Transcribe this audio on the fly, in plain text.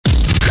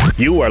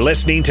You are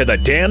listening to the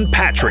Dan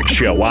Patrick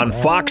Show on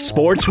Fox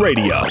Sports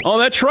Radio. Oh,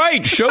 that's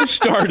right. Show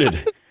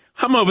started.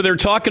 I'm over there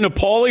talking to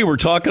Paulie. We're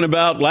talking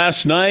about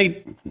last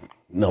night,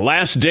 The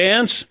Last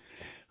Dance.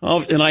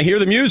 Oh, and I hear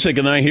the music,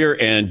 and I hear,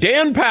 and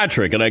Dan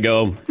Patrick. And I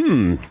go,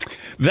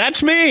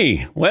 that's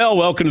me. Well,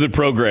 welcome to the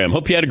program.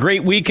 Hope you had a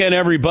great weekend,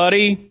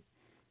 everybody.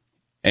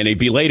 And a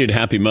belated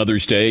Happy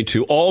Mother's Day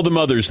to all the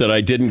mothers that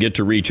I didn't get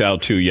to reach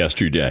out to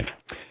yesterday.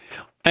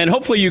 And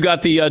hopefully you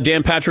got the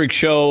Dan Patrick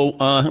Show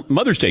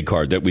Mother's Day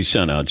card that we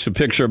sent out. It's a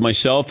picture of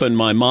myself and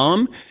my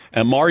mom.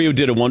 And Mario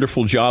did a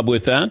wonderful job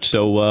with that.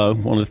 So I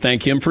want to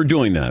thank him for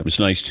doing that. It was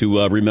nice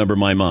to remember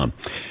my mom.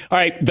 All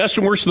right, best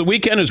and worst of the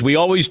weekend, as we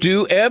always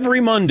do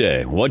every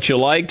Monday. What you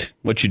liked,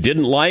 what you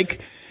didn't like.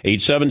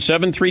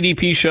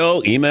 877-3DP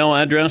Show. Email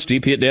address,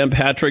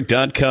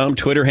 dp@danpatrick.com.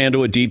 Twitter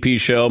handle at DP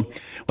Show.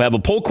 We have a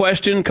poll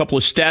question, a couple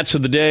of stats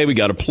of the day. We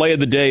got a play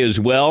of the day as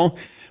well.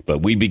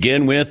 But we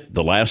begin with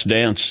The Last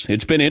Dance.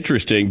 It's been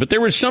interesting, but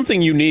there was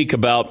something unique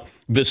about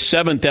the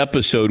 7th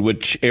episode,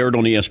 which aired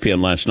on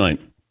ESPN last night.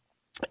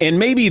 And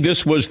maybe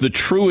this was the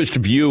truest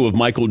view of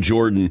Michael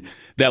Jordan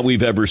that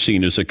we've ever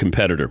seen as a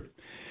competitor.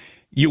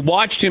 You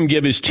watched him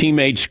give his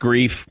teammates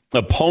grief.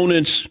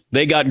 Opponents,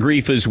 they got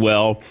grief as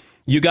well.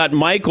 You got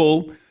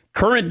Michael,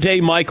 current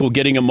day Michael,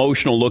 getting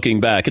emotional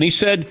looking back. And he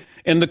said,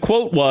 and the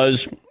quote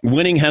was,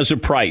 winning has a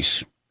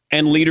price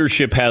and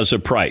leadership has a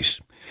price.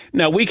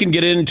 Now, we can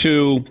get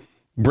into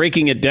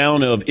breaking it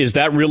down of, is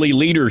that really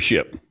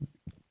leadership?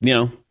 You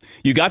know,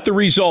 you got the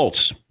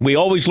results. We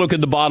always look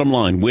at the bottom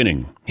line,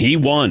 winning. He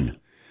won.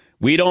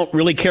 We don't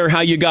really care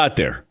how you got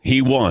there.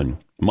 He won.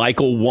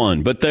 Michael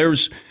won. But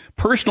there's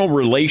personal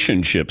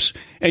relationships.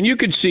 And you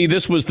could see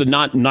this was the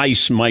not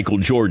nice Michael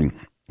Jordan.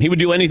 He would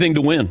do anything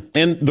to win.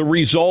 And the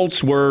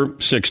results were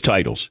 6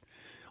 titles.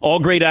 All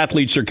great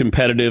athletes are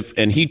competitive,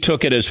 and he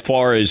took it as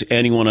far as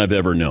anyone I've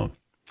ever known.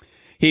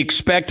 He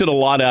expected a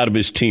lot out of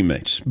his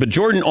teammates. But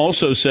Jordan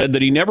also said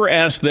that he never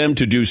asked them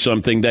to do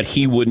something that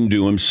he wouldn't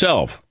do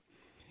himself.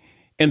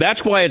 And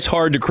that's why it's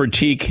hard to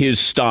critique his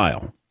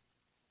style.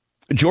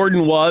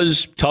 Jordan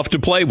was tough to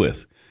play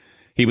with.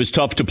 He was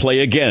tough to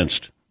play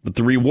against. But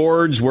the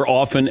rewards were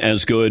often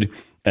as good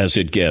as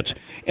it gets.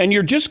 And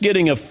you're just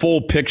getting a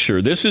full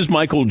picture. This is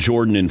Michael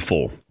Jordan in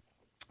full.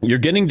 You're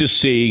getting to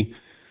see,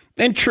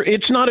 and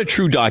it's not a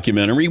true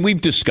documentary.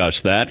 We've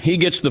discussed that. He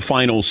gets the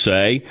final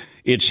say.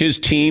 It's his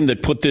team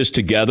that put this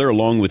together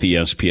along with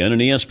ESPN, and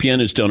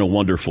ESPN has done a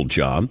wonderful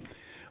job.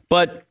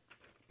 But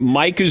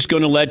Mike is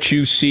going to let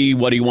you see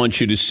what he wants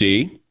you to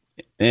see,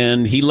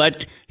 and he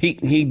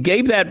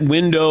gave that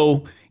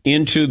window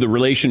into the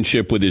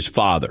relationship with his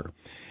father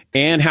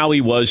and how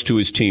he was to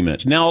his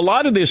teammates. Now, a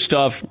lot of this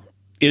stuff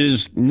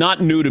is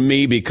not new to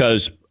me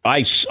because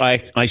I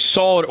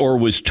saw it or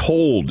was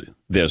told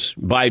this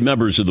by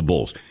members of the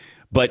Bulls,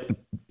 but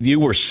you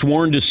were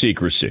sworn to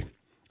secrecy.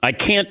 I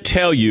can't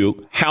tell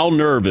you how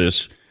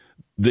nervous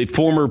the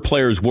former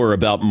players were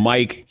about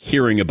Mike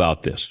hearing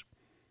about this.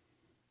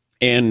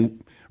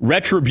 And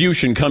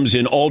retribution comes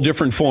in all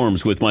different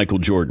forms with Michael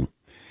Jordan.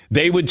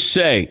 They would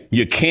say,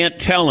 you can't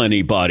tell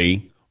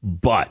anybody,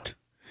 but.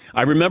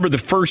 I remember the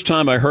first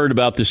time I heard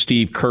about the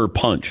Steve Kerr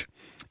punch,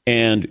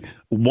 and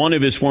one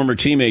of his former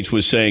teammates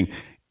was saying,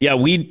 yeah,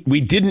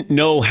 we didn't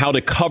know how to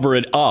cover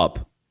it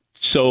up,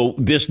 so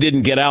this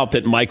didn't get out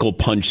that Michael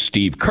punched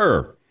Steve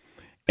Kerr.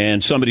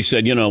 And somebody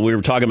said,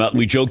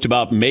 we joked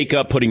about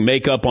makeup, putting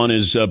makeup on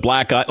his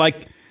black eye.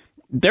 Like,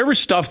 there was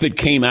stuff that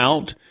came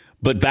out,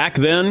 but back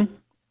then,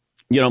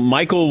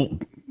 Michael,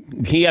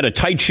 he had a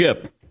tight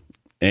ship.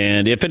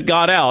 And if it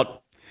got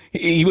out,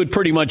 he would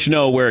pretty much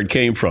know where it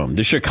came from.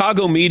 The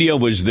Chicago media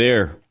was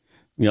there,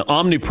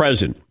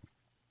 omnipresent.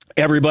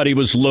 Everybody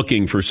was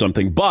looking for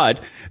something,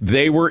 but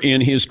they were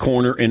in his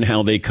corner in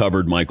how they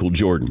covered Michael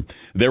Jordan.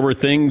 There were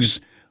things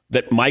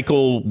that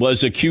Michael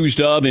was accused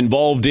of,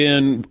 involved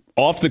in,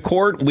 off the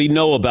court. We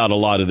know about a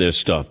lot of this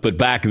stuff. But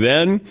back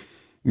then,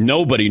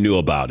 nobody knew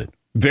about it.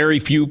 Very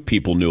few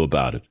people knew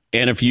about it.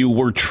 And if you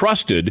were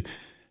trusted,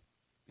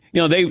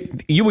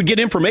 you would get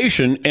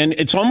information, and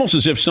it's almost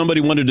as if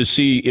somebody wanted to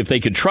see if they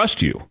could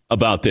trust you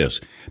about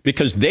this,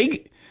 because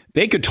they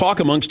could talk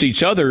amongst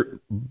each other,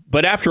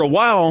 but after a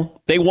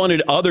while, they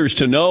wanted others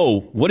to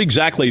know what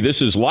exactly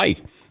this is like.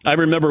 I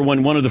remember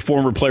when one of the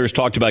former players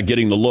talked about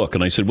getting the look,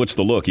 and I said, what's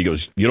the look? He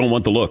goes, you don't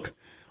want the look.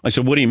 I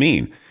said, what do you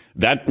mean?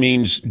 That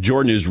means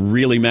Jordan is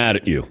really mad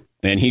at you,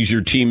 and he's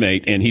your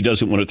teammate, and he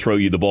doesn't want to throw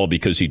you the ball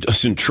because he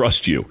doesn't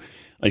trust you.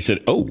 I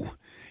said, oh.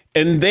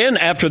 And then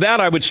after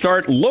that, I would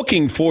start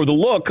looking for the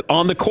look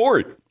on the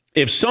court.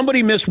 If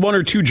somebody missed 1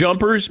 or 2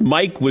 jumpers,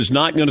 Mike was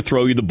not going to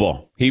throw you the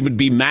ball. He would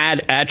be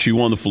mad at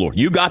you on the floor.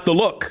 You got the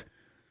look.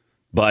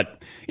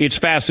 But it's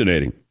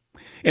fascinating.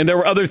 And there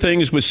were other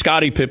things with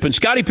Scottie Pippen.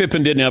 Scottie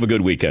Pippen didn't have a good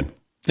weekend.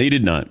 He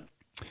did not.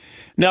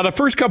 Now, the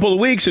first couple of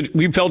weeks,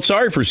 we felt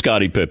sorry for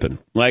Scottie Pippen.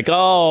 Like,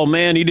 oh,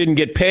 man, he didn't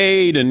get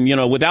paid. And,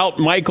 without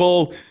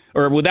Michael,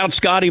 or without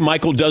Scottie,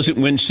 Michael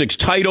doesn't win 6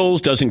 titles,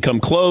 doesn't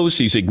come close.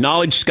 He's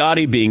acknowledged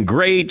Scottie being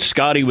great.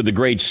 Scottie with a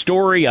great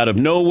story out of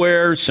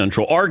nowhere.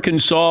 Central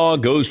Arkansas,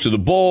 goes to the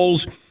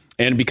Bulls.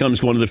 and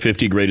becomes one of the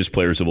 50 greatest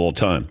players of all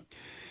time.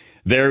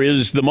 There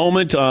is the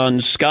moment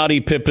on Scottie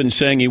Pippen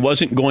saying he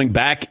wasn't going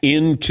back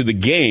into the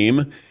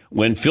game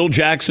when Phil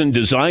Jackson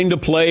designed a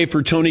play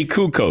for Tony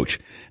Kukoc.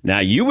 Now,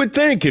 you would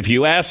think if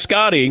you asked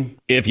Scottie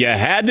if you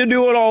had to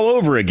do it all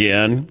over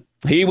again,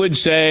 he would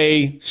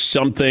say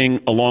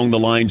something along the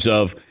lines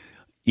of,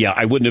 yeah,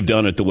 I wouldn't have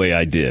done it the way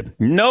I did.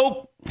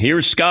 Nope.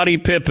 Here's Scottie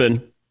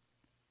Pippen.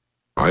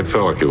 I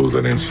felt like it was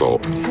an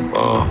insult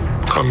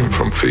coming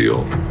from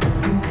Phil.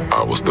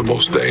 I was the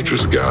most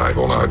dangerous guy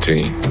on our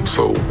team.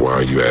 So why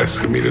are you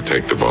asking me to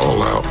take the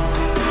ball out?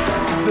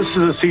 This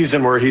is a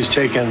season where he's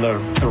taken the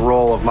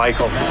role of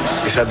Michael.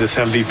 He's had this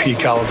MVP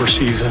caliber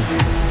season.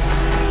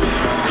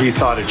 He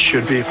thought it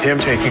should be him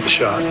taking the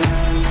shot.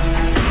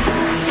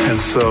 And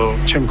so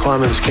Jim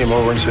Clemens came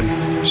over and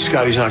said,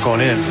 Scotty's not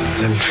going in.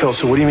 And Phil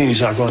said, what do you mean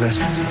he's not going in?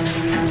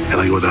 And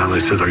I go down and I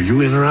said, are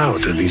you in or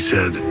out? And he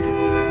said,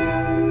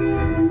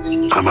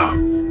 I'm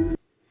out.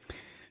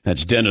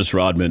 That's Dennis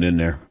Rodman in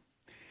there.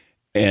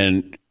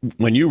 And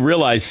when you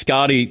realize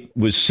Scotty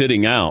was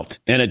sitting out,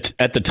 and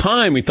at the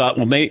time we thought,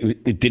 well,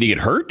 did he get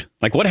hurt?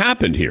 Like, what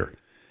happened here?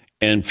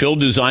 And Phil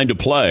designed a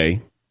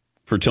play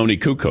for Tony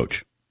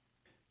Kukoc.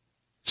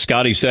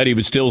 Scotty said he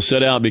would still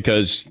sit out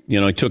because,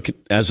 he took it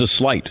as a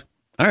slight.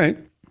 All right.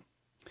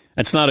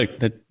 That's not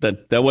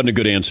that wasn't a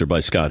good answer by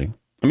Scotty.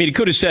 I mean, he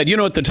could have said,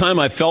 at the time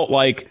I felt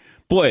like,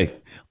 boy,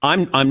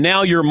 I'm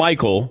now your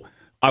Michael.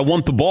 I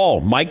want the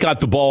ball. Mike got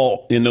the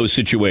ball in those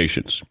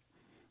situations.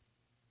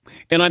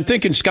 And I'm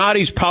thinking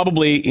Scotty's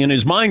probably in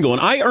his mind going,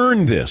 I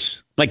earned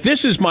this. Like,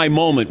 this is my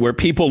moment where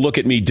people look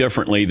at me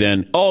differently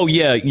than, oh,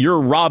 yeah, you're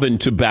Robin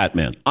to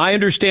Batman. I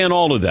understand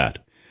all of that.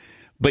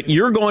 But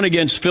you're going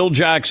against Phil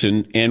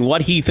Jackson and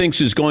what he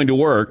thinks is going to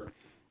work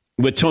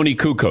with Tony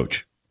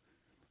Kukoc,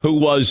 who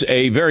was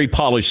a very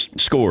polished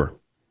scorer.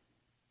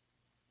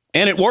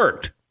 And it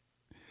worked.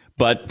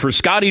 But for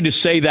Scotty to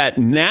say that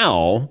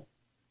now,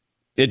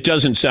 it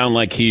doesn't sound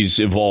like he's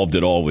evolved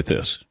at all with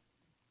this.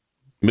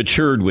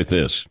 Matured with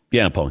this.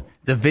 Yeah, Paul.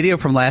 The video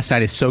from last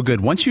night is so good.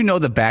 Once you know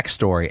the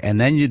backstory,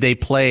 and then they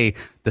play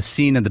the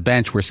scene on the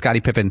bench where Scottie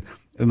Pippen,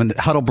 when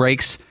the huddle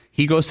breaks,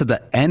 he goes to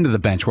the end of the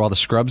bench where all the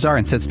scrubs are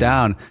and sits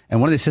down,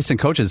 and one of the assistant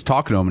coaches is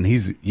talking to him, and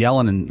he's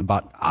yelling and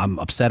about, I'm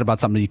upset about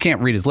something. You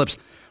can't read his lips.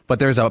 But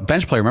there's a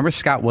bench player. Remember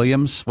Scott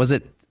Williams? Was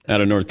it? Out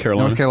of North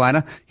Carolina. North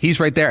Carolina. He's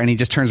right there, and he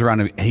just turns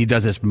around and he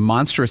does this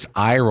monstrous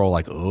eye roll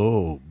like,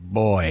 oh,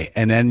 boy.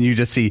 And then you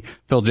just see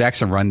Phil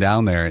Jackson run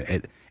down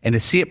there. And to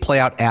see it play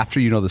out after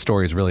you know the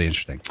story is really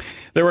interesting.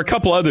 There were a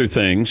couple other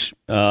things.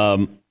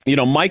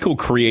 Michael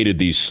created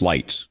these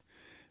slights.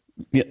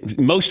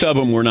 Most of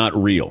them were not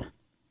real.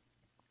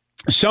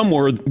 Some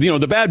were,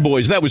 the bad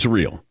boys, that was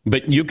real.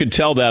 But you could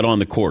tell that on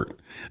the court.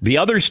 The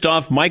other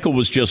stuff, Michael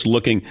was just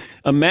looking.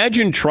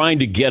 Imagine trying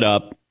to get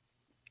up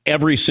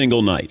every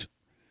single night.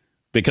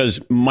 Because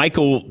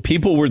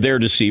people were there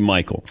to see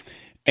Michael.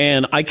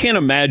 And I can't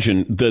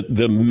imagine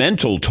the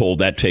mental toll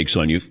that takes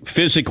on you.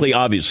 Physically,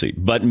 obviously.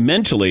 But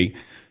mentally,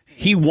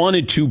 he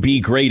wanted to be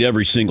great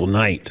every single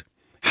night.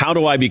 How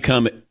do I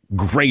become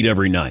great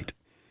every night?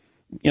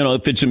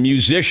 If it's a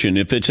musician,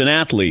 if it's an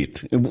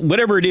athlete,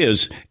 whatever it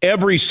is,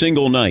 every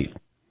single night,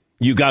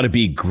 you got to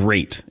be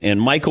great.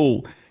 And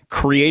Michael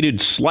created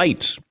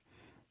slights.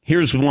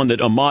 Here's one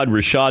that Ahmad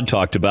Rashad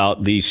talked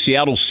about. The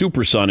Seattle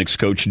Supersonics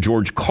coach,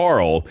 George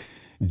Karl,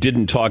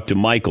 didn't talk to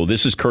Michael.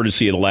 This is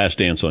courtesy of The Last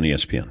Dance on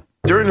ESPN.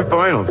 During the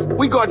finals,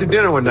 we go out to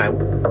dinner one night.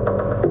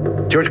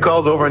 George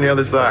Karl's over on the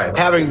other side,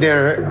 having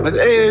dinner. Hey,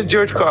 there's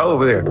George Karl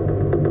over there.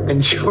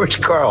 And George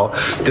Karl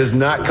does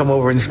not come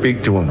over and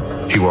speak to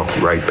him. He walked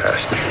right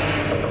past me.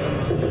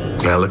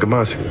 And I look at him,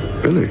 I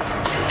said, really?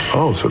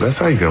 Oh, so that's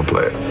how you're going to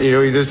play it?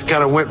 He just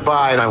kind of went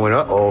by, and I went,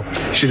 uh-oh,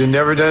 should have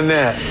never done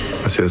that.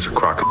 I said, it's a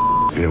crock of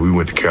we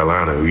went to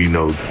Carolina. We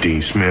know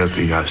Dean Smith.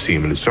 I see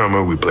him in the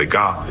summer. We play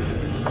golf.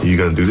 You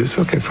going to do this?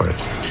 Okay, fine.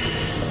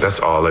 That's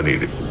all I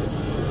needed.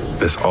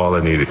 That's all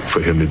I needed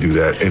for him to do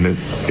that. And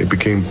it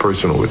became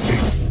personal with me.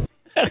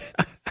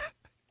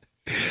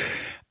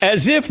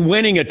 As if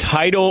winning a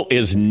title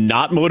is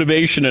not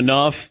motivation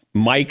enough,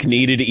 Mike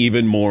needed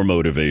even more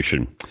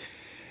motivation.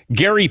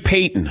 Gary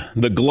Payton,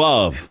 the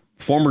glove,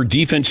 former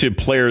Defensive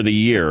Player of the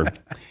Year,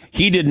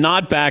 he did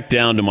not back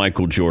down to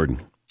Michael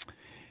Jordan.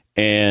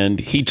 And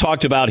he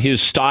talked about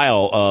his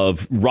style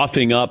of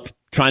roughing up,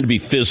 trying to be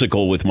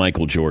physical with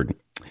Michael Jordan.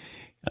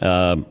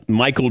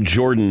 Michael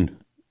Jordan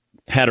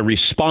had a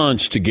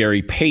response to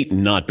Gary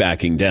Payton not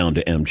backing down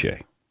to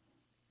MJ.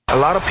 A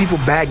lot of people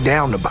back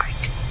down to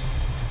Mike.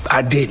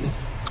 I didn't.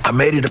 I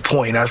made it a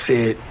point. I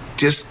said,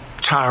 just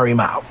tire him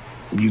out.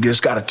 You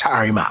just got to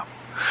tire him out.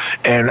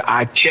 And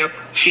I kept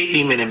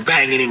hitting him and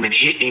banging him and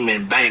hitting him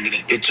and banging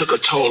him. It took a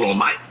toll on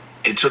Mike.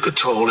 It took a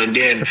toll, and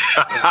then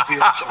I feel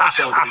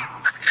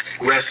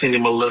myself resting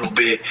him a little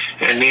bit,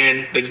 and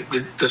then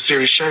the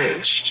series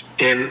changed.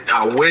 And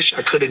I wish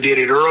I could have did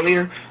it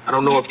earlier. I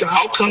don't know if the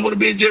outcome would have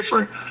been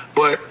different,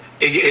 but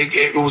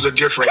it was a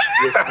difference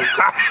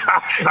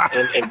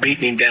and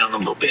beating him down a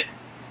little bit.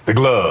 The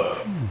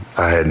glove.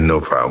 I had no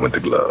problem with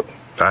the glove.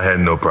 I had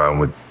no problem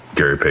with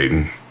Gary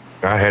Payton.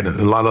 I had a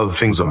lot of other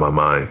things on my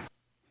mind.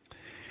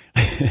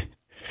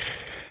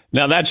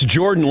 Now, that's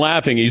Jordan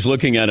laughing. He's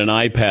looking at an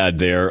iPad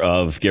there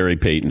of Gary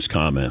Payton's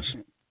comments.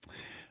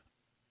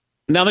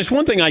 Now, there's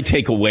one thing I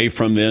take away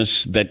from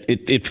this, that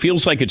it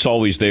feels like it's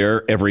always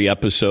there every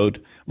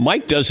episode.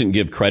 Mike doesn't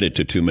give credit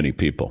to too many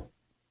people.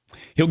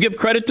 He'll give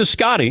credit to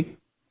Scotty.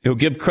 He'll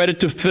give credit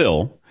to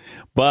Phil.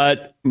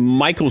 But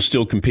Michael's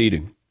still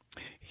competing.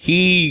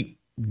 He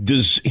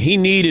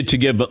needed to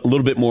give a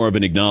little bit more of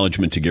an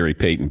acknowledgement to Gary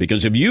Payton,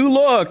 because if you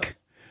look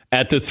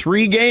at the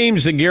 3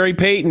 games that Gary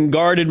Payton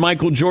guarded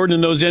Michael Jordan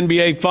in those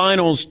NBA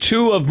Finals,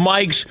 2 of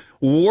Mike's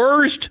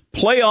worst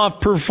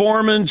playoff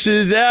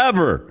performances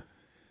ever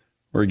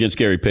were against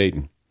Gary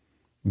Payton.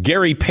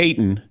 Gary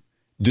Payton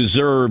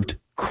deserved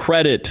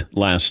credit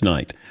last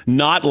night.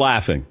 Not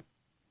laughing.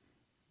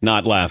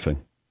 Not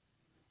laughing.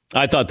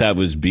 I thought that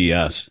was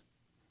BS.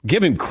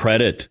 Give him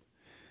credit.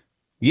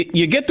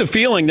 You get the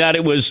feeling that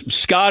it was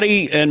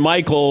Scotty and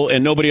Michael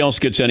and nobody else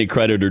gets any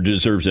credit or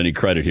deserves any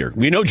credit here.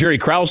 We know Jerry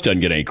Krause doesn't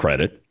get any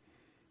credit,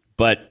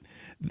 but,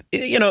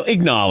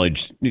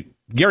 acknowledge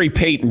Gary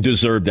Payton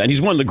deserved that.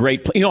 He's one of the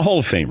great, Hall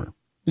of Famer.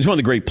 He's one of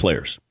the great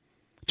players,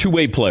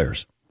 two-way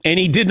players. And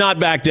he did not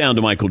back down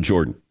to Michael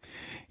Jordan.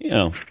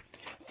 The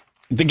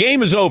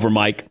game is over,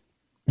 Mike.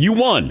 You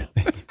won.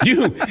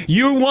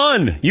 You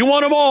won. You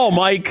won them all,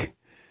 Mike.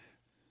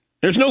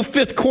 There's no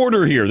 5th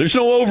quarter here. There's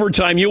no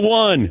overtime. You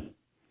won.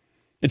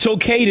 It's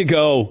okay to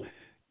go,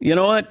 you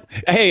know what?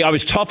 Hey, I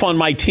was tough on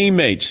my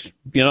teammates.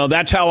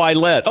 That's how I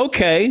led.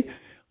 Okay.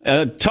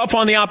 Tough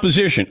on the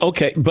opposition.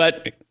 Okay.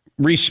 But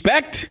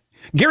respect.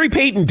 Gary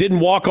Payton didn't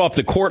walk off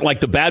the court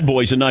like the bad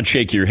boys and not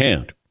shake your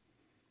hand.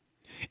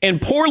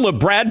 And poor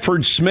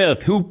LaBradford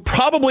Smith, who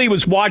probably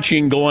was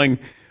watching going,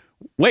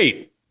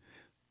 wait,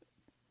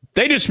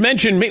 they just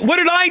mentioned me. What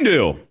did I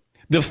do?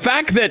 The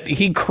fact that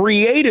he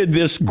created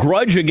this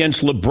grudge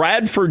against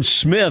LaBradford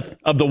Smith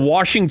of the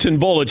Washington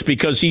Bullets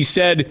because he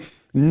said,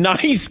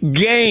 nice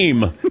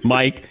game,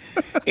 Mike,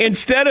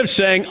 instead of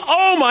saying,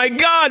 oh, my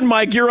God,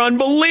 Mike, you're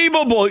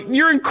unbelievable.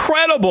 You're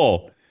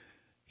incredible.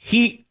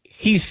 He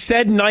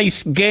said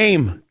nice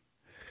game.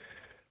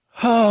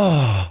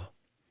 Oh,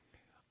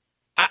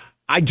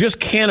 I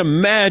just can't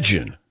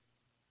imagine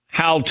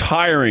how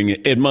tiring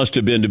it must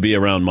have been to be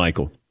around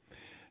Michael.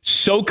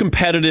 So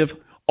competitive,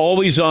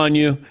 always on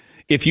you.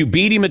 If you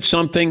beat him at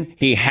something,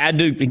 he had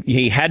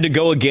to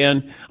go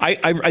again.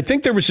 I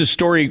think there was a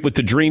story with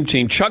the Dream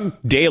Team. Chuck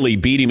Daly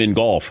beat him in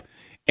golf,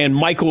 and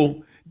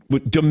Michael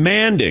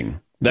demanding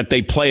that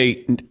they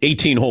play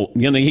 18 hole.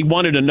 He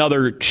wanted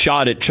another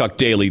shot at Chuck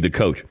Daly, the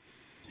coach.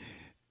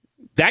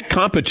 That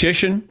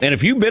competition, and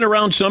if you've been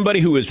around somebody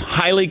who is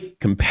highly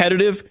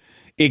competitive,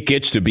 it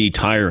gets to be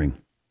tiring.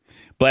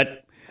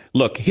 But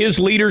look, his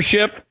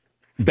leadership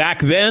back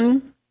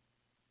then,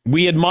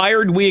 we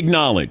admired, we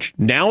acknowledged.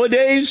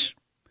 Nowadays,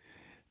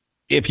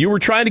 if you were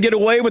trying to get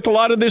away with a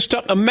lot of this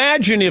stuff,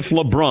 imagine if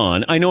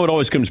LeBron, I know it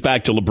always comes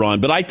back to LeBron,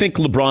 but I think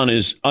LeBron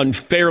is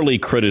unfairly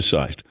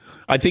criticized.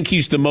 I think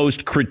he's the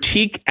most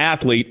critiqued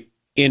athlete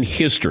in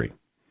history.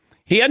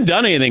 He hadn't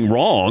done anything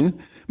wrong.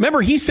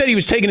 Remember, he said he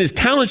was taking his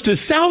talents to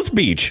South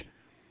Beach.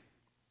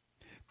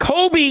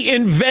 Kobe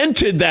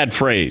invented that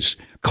phrase.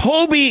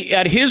 Kobe,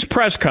 at his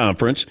press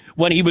conference,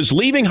 when he was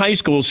leaving high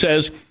school,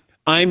 says,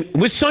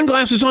 with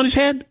sunglasses on his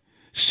head,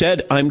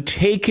 said, I'm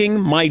taking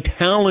my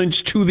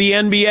talents to the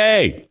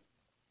NBA.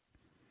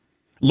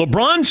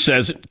 LeBron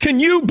says, can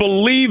you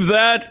believe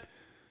that?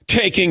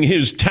 Taking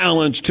his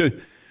talents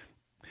to...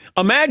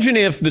 Imagine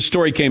if the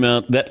story came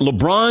out that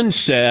LeBron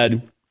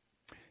said,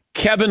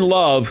 Kevin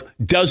Love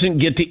doesn't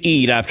get to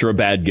eat after a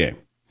bad game.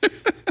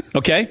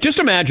 Okay? Just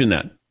imagine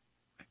that.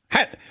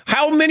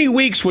 How many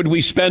weeks would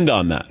we spend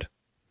on that?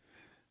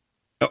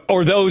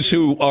 Or those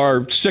who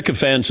are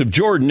sycophants of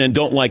Jordan and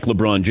don't like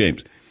LeBron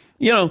James.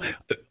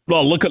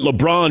 Well, look at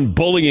LeBron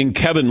bullying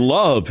Kevin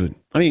Love.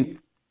 I mean,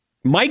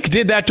 Mike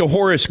did that to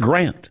Horace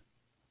Grant.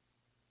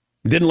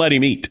 Didn't let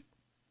him eat.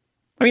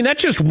 I mean,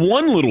 that's just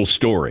one little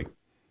story.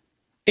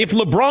 If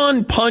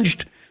LeBron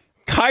punched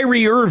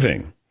Kyrie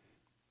Irving,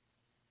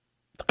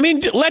 I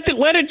mean, let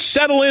it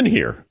settle in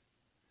here.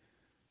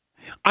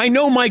 I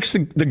know Mike's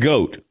the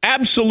GOAT.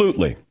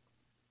 Absolutely.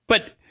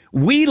 But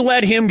we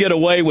let him get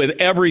away with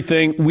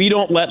everything. We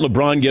don't let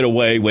LeBron get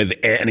away with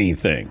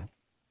anything.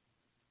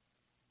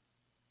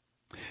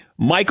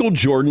 Michael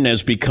Jordan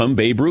has become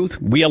Babe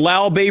Ruth. We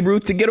allow Babe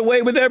Ruth to get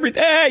away with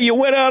everything. Hey, you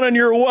went out on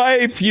your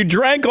wife. You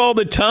drank all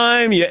the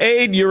time. You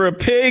ate. You're a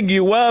pig.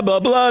 You blah, blah,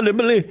 blah,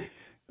 blah.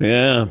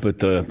 Yeah,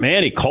 but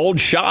he cold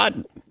shot.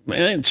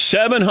 Man,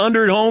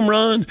 700 home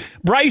runs.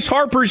 Bryce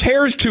Harper's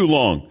hair's too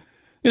long.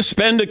 You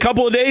spend a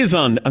couple of days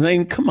on. I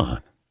mean, come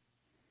on.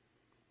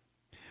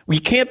 We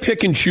can't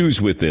pick and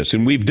choose with this,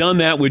 and we've done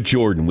that with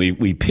Jordan.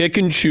 We pick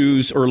and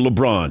choose, or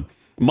LeBron.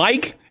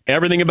 Mike,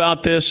 everything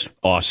about this,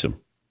 awesome.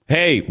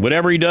 Hey,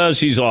 whatever he does,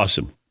 he's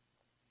awesome.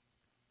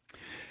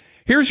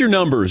 Here's your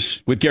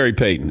numbers with Gary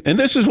Payton, and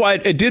this is why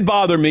it did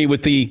bother me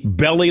with the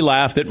belly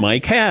laugh that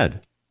Mike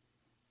had.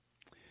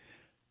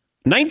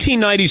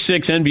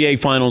 1996 NBA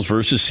Finals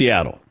versus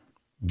Seattle.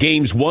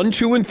 Games 1,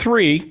 2, and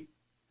 3,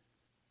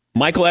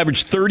 Michael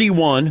averaged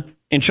 31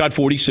 and shot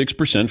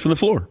 46% from the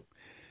floor.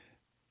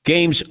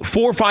 Games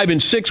 4, 5,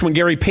 and 6, when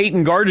Gary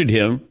Payton guarded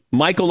him,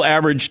 Michael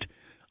averaged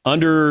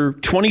under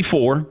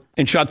 24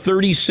 and shot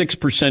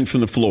 36%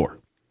 from the floor.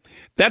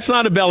 That's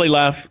not a belly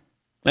laugh.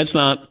 That's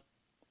not.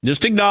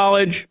 Just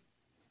acknowledge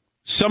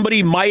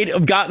somebody might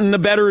have gotten the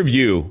better of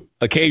you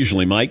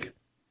occasionally, Mike.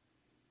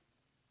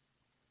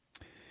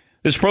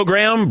 This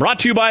program brought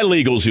to you by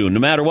LegalZoom. No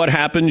matter what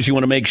happens, you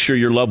want to make sure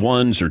your loved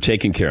ones are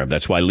taken care of.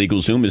 That's why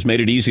LegalZoom has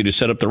made it easy to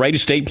set up the right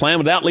estate plan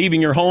without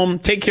leaving your home.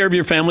 Take care of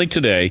your family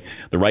today.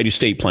 The right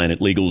estate plan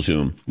at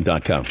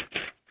LegalZoom.com.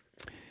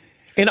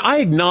 And I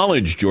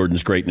acknowledge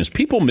Jordan's greatness.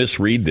 People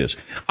misread this.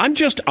 I'm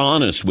just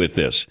honest with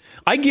this.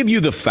 I give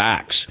you the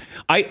facts.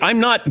 I'm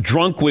not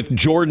drunk with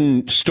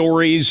Jordan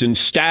stories and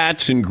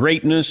stats and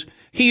greatness.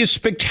 He is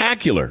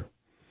spectacular.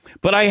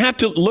 But I have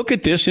to look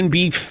at this and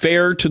be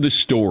fair to the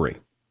story.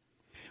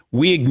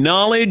 We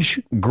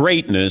acknowledge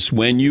greatness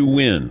when you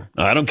win.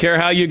 I don't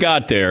care how you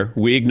got there.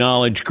 We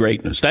acknowledge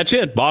greatness. That's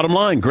it. Bottom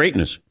line,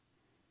 greatness.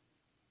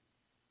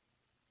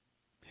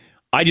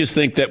 I just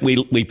think that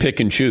we pick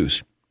and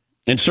choose.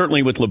 And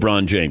certainly with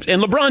LeBron James.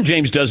 And LeBron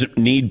James doesn't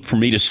need for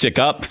me to stick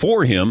up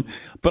for him,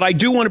 but I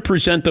do want to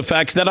present the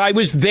facts that I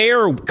was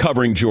there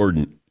covering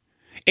Jordan.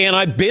 And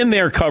I've been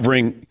there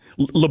covering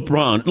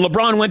LeBron.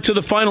 LeBron went to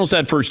the finals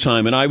that first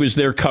time, and I was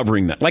there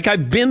covering that. Like,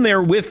 I've been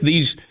there with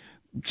these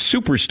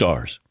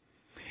superstars.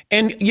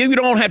 And you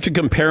don't have to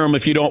compare them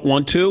if you don't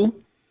want to.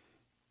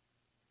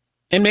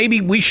 And maybe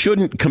we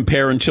shouldn't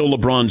compare until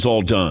LeBron's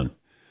all done.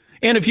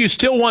 And if you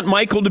still want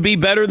Michael to be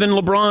better than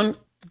LeBron,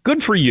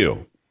 good for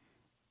you.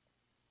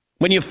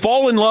 When you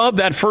fall in love,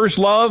 that first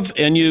love,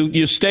 and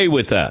you stay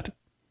with that.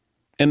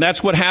 And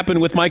that's what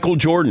happened with Michael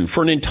Jordan.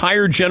 For an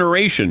entire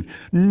generation,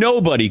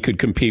 nobody could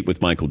compete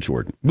with Michael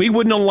Jordan. We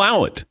wouldn't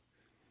allow it.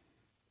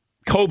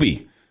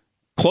 Kobe,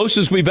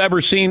 closest we've ever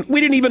seen,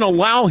 we didn't even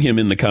allow him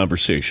in the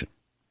conversation.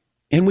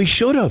 And we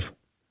should have.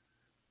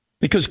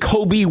 Because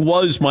Kobe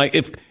was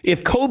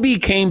if Kobe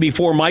came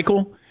before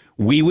Michael,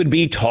 we would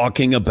be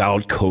talking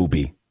about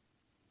Kobe.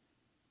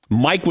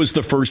 Mike was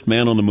the first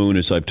man on the moon,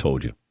 as I've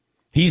told you.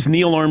 He's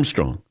Neil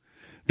Armstrong.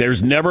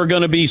 There's never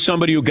going to be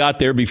somebody who got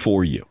there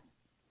before you.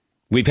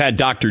 We've had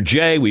Dr.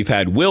 J, we've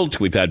had Wilt,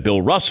 we've had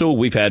Bill Russell,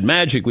 we've had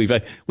Magic, we've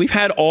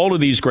had all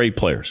of these great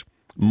players.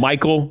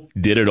 Michael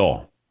did it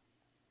all.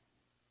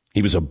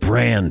 He was a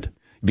brand,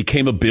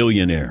 became a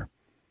billionaire.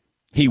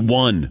 He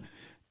won.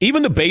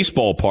 Even the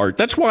baseball part,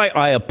 that's why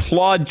I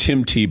applaud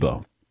Tim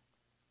Tebow.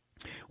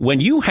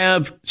 When you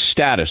have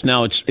status,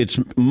 now it's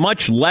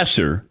much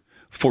lesser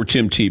for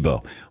Tim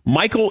Tebow.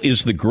 Michael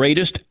is the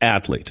greatest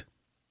athlete.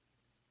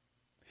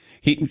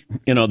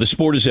 The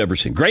sport has ever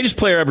seen. Greatest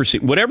player ever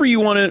seen. Whatever you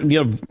want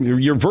to,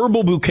 your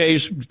verbal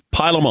bouquets,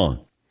 pile them on.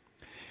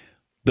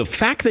 The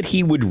fact that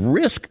he would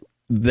risk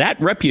that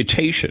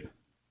reputation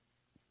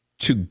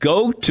to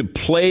go to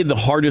play the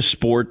hardest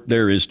sport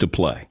there is to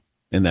play,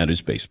 and that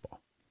is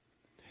baseball.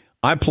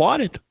 I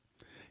applaud it.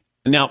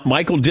 Now,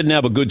 Michael didn't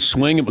have a good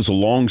swing. It was a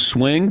long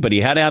swing, but he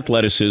had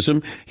athleticism.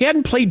 He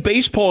hadn't played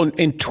baseball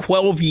in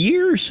 12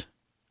 years.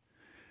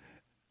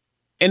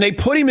 And they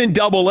put him in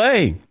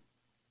Double-A.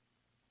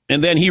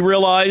 And then he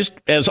realized,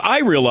 as I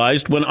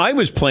realized when I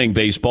was playing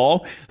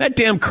baseball, that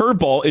damn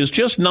curveball is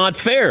just not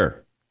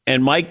fair.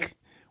 And Mike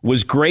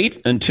was great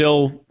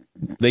until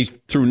they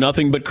threw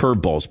nothing but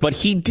curveballs. But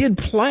he did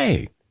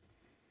play.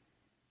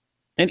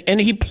 And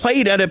he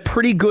played at a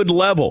pretty good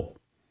level.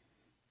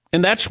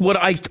 And that's what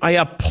I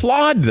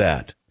applaud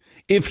that.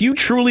 If you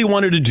truly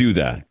wanted to do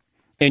that,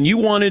 and you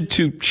wanted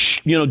to,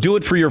 do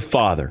it for your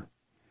father,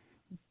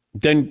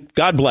 then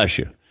God bless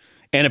you.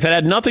 And if it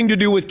had nothing to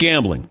do with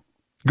gambling,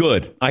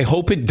 good. I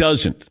hope it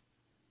doesn't.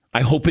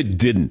 I hope it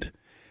didn't.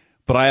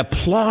 But I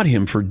applaud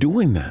him for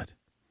doing that.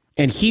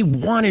 And he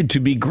wanted to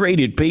be great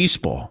at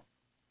baseball.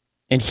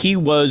 And he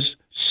was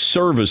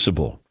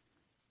serviceable.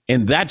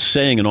 And that's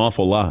saying an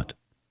awful lot.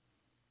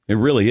 It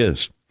really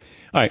is.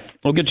 All right,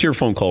 we'll get to your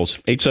phone calls.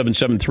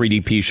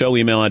 877-3DP-SHOW,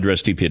 email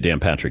address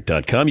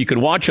dp@danpatrick.com. You can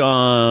watch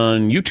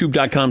on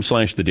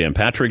youtube.com/The Dan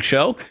Patrick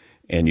Show,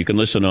 and you can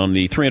listen on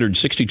the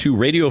 362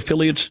 radio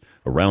affiliates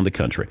around the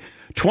country.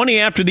 20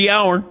 after the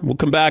hour, we'll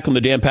come back on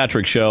The Dan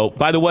Patrick Show.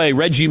 By the way,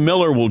 Reggie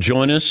Miller will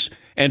join us,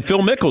 and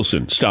Phil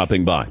Mickelson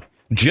stopping by.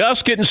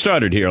 Just getting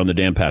started here on The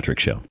Dan Patrick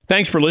Show.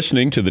 Thanks for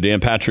listening to The Dan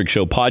Patrick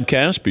Show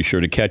podcast. Be sure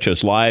to catch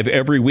us live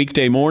every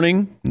weekday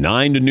morning,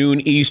 9 to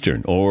noon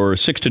Eastern or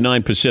 6 to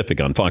 9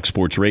 Pacific on Fox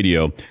Sports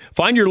Radio.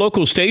 Find your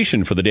local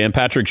station for The Dan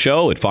Patrick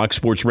Show at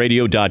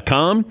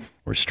foxsportsradio.com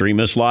or stream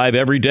us live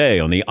every day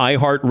on the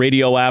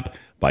iHeartRadio app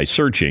by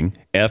searching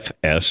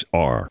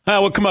FSR.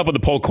 We'll come up with a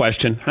poll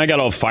question. I got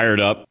all fired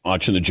up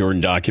watching the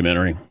Jordan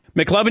documentary.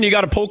 McLevin, you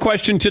got a poll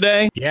question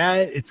today? Yeah,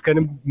 it's going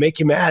to make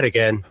you mad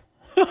again.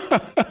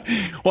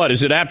 What,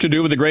 does it have to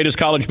do with the greatest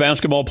college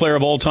basketball player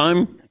of all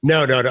time?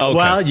 No. Okay.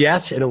 Well,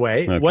 yes, in a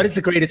way. Okay. What is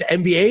the greatest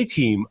NBA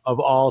team of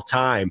all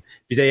time?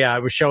 Because I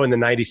was showing the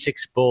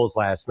 96 Bulls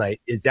last night.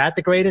 Is that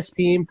the greatest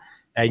team?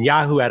 And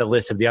Yahoo had a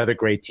list of the other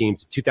great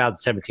teams: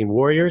 2017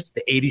 Warriors,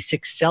 the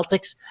 86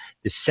 Celtics,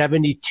 the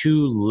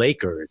 72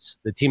 Lakers,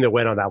 the team that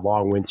went on that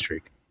long win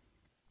streak.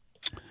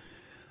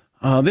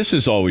 This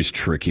is always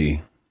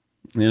tricky,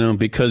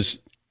 because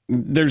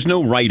there's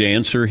no right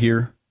answer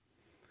here.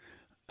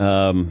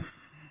 Do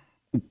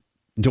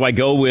I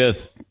go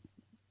with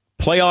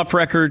playoff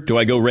record? Do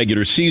I go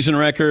regular season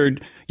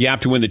record? You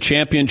have to win the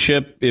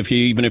championship if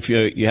you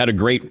had a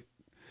great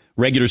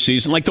regular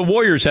season. Like the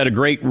Warriors had a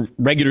great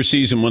regular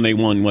season when they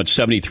won,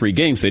 73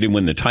 games. They didn't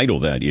win the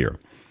title that year.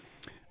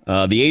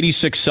 The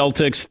 86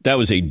 Celtics, that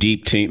was a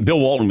deep team. Bill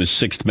Walton was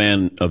sixth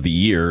man of the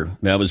year.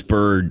 That was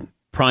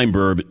prime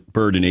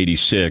Bird in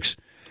 86.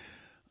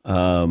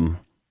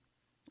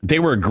 They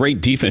were a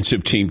great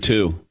defensive team,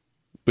 too,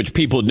 which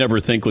people would never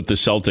think with the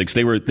Celtics.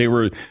 They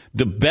were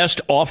the best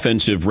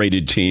offensive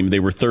rated team. They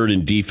were third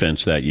in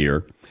defense that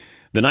year.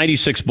 The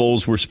 96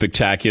 Bulls were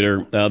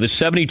spectacular. The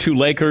 72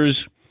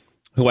 Lakers,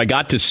 who I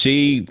got to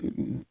see,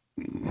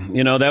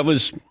 that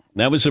was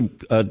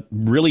a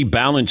really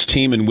balanced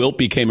team, and Wilt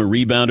became a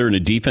rebounder and a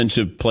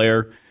defensive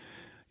player.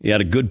 You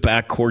had a good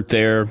backcourt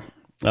there.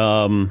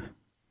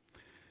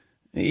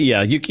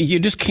 You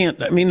just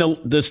can't. I mean,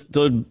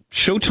 the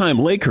Showtime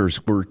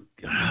Lakers were.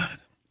 God,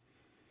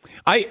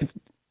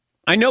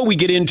 I know we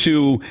get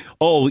into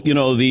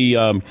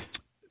the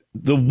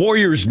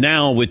Warriors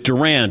now with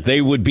Durant. They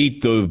would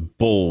beat the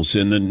Bulls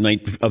in the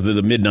night of the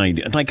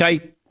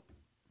mid-90s.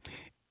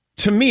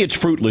 To me, it's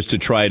fruitless to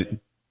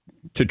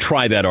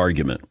try that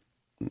argument.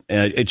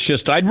 It's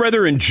just I'd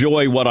rather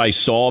enjoy what I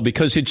saw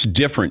because it's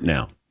different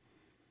now.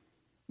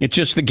 It's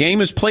just the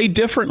game is played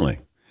differently.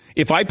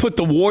 If I put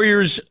the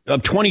Warriors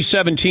of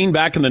 2017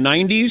 back in the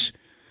 90s,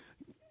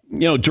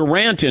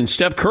 Durant and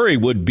Steph Curry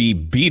would be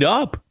beat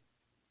up.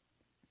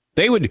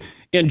 They would,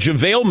 and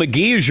JaVale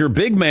McGee is your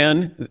big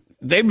man.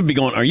 They would be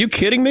going, are you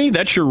kidding me?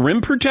 That's your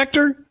rim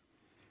protector?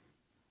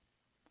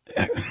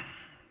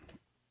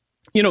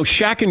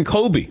 Shaq and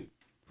Kobe.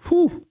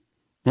 Whew.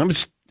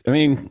 As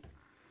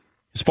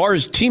far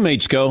as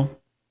teammates go,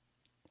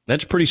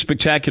 that's pretty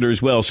spectacular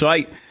as well. So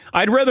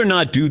I'd rather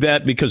not do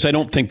that because I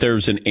don't think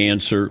there's a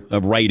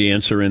right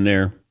answer in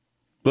there.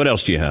 What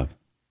else do you have?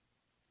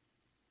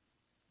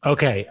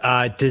 Okay.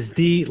 Does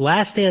The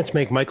Last Dance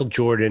make Michael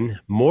Jordan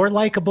more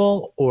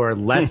likable or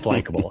less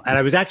likable? And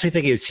I was actually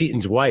thinking of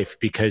Seaton's wife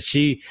because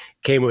she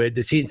came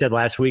with, Seaton said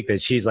last week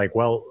that she's like,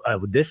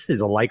 this is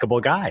a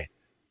likable guy.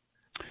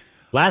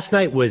 Last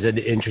night was an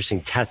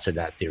interesting test of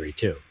that theory,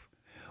 too.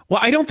 Well,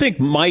 I don't think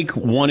Mike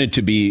wanted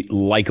to be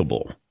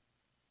likable.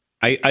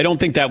 I don't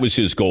think that was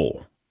his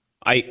goal.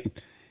 I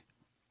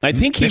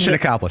think mission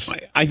accomplished.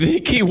 I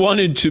think he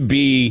wanted to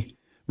be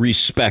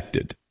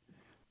respected,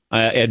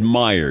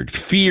 admired,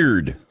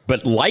 feared,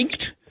 but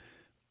liked.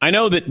 I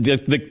know that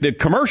the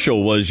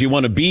commercial was you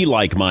want to be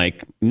like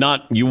Mike,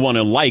 not you want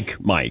to like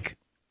Mike.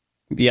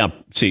 Yeah,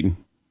 Seaton.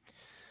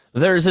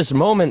 There's this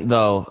moment,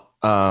 though.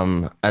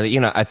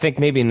 I think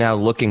maybe now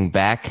looking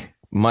back,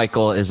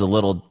 Michael is a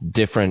little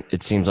different,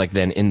 it seems like,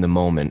 than in the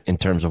moment in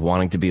terms of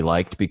wanting to be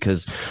liked,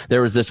 because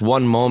there was this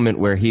one moment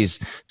where he's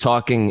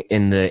talking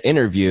in the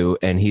interview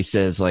and he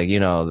says,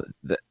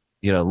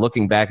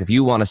 looking back, if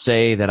you want to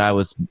say that I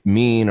was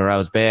mean or I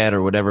was bad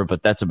or whatever,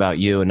 but that's about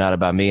you and not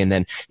about me. And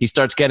then he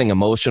starts getting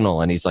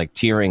emotional and he's like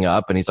tearing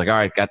up and he's like, all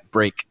right, got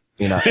break,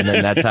 and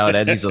then that's how it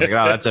ends. He's like,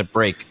 oh, that's a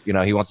break.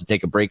 He wants to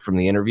take a break from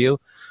the interview.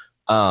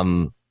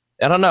 I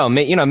don't know.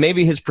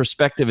 Maybe his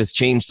perspective has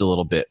changed a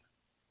little bit.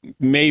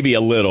 Maybe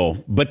a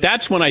little. But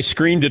that's when I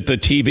screamed at the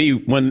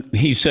TV when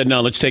he said,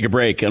 no, let's take a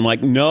break. I'm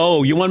like,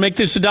 no, you want to make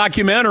this a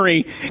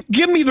documentary?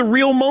 Give me the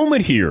real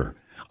moment here.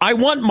 I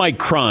want Mike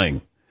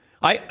crying.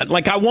 I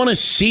want to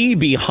see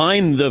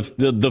behind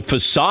the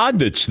facade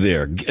that's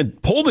there.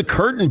 Pull the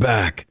curtain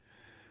back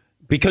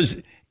because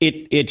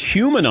it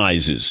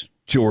humanizes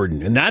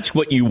Jordan. And that's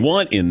what you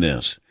want in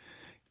this.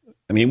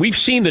 I mean, we've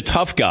seen the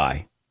tough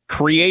guy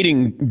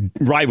creating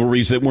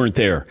rivalries that weren't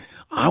there.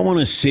 I want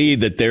to see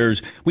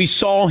that we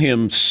saw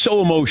him so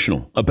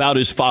emotional about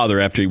his father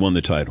after he won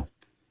the title.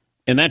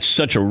 And that's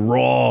such a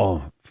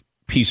raw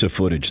piece of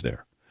footage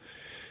there.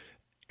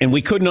 And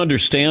we couldn't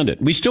understand it.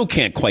 We still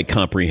can't quite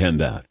comprehend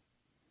that.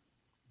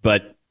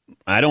 But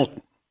I don't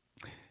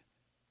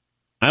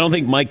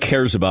think Mike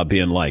cares about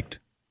being liked.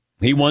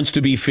 He wants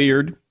to be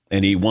feared,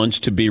 and he wants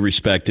to be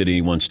respected, and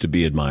he wants to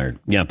be admired.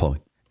 Yeah,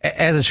 Paulie.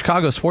 As a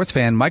Chicago sports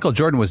fan, Michael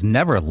Jordan was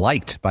never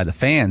liked by the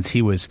fans.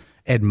 He was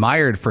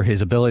admired for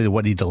his ability to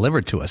what he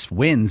delivered to us.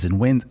 Wins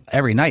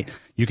every night.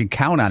 You can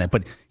count on it.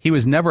 But he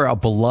was never a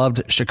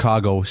beloved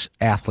Chicago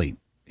athlete,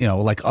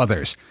 like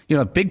others.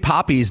 Big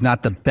Papi is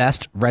not the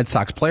best Red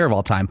Sox player of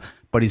all time,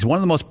 but he's one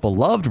of the most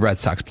beloved Red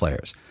Sox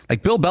players.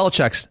 Like Bill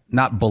Belichick's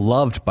not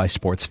beloved by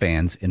sports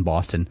fans in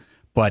Boston,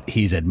 but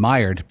he's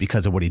admired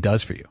because of what he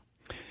does for you.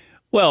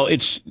 Well,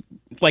 it's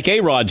like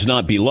A-Rod's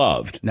not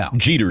beloved. No.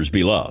 Jeter's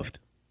beloved.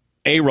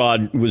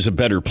 A-Rod was a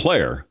better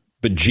player,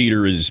 but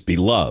Jeter is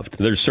beloved.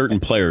 There's certain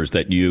players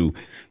that you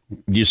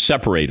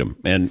separate them.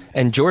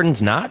 And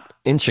Jordan's not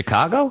in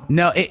Chicago?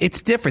 No,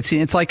 it's different. See,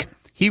 it's like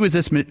he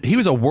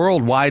was a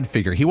worldwide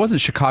figure. He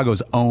wasn't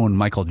Chicago's own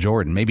Michael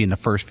Jordan. Maybe in the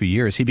first few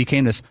years, he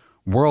became this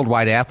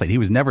worldwide athlete. He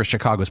was never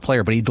Chicago's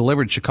player, but he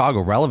delivered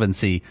Chicago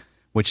relevancy,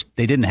 which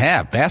they didn't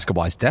have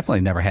basketball-wise.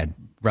 Definitely never had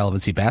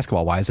relevancy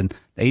basketball-wise. And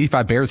the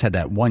 85 Bears had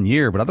that 1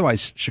 year, but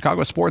otherwise,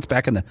 Chicago sports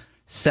back in the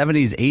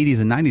 70s,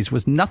 80s, and 90s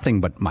was nothing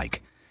but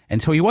Mike.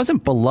 And so he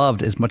wasn't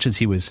beloved as much as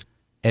he was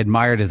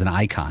admired as an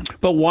icon.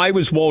 But why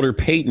was Walter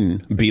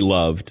Payton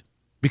beloved?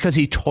 Because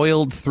he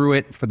toiled through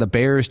it for the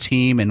Bears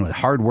team and was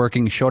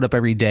hardworking, showed up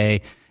every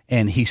day,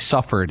 and he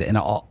suffered. And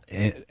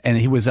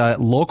he was a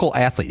local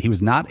athlete. He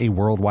was not a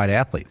worldwide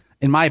athlete,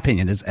 in my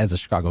opinion, as a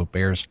Chicago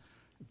Bears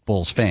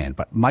Bulls fan.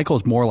 But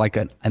Michael's more like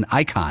an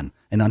icon,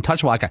 an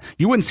untouchable icon.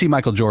 You wouldn't see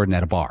Michael Jordan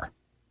at a bar.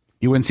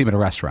 You wouldn't see him at a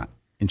restaurant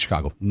in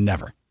Chicago.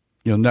 Never.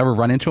 You'll never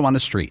run into him on the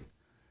street.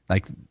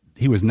 Like,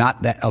 he was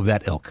not of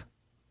that ilk.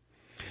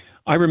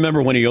 I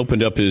remember when he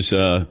opened up his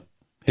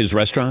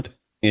restaurant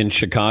in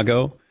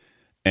Chicago,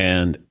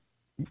 and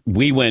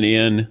we went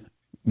in.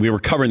 We were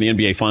covering the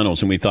NBA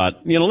Finals, and we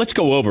thought, let's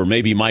go over.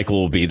 Maybe Michael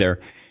will be there.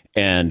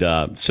 And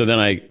so then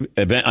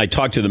I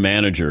talked to the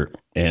manager,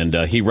 and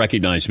he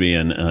recognized me,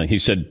 and he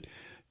said,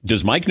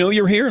 "Does Mike know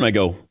you're here?" And I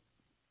go,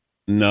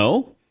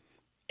 "No."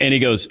 And he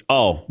goes,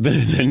 "Oh,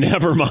 then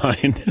never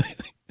mind."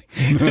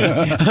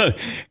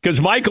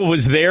 Because Michael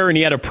was there, and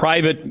he had a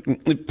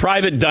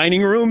private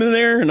dining room in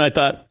there, and I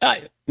thought,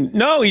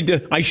 no, he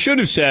did. I should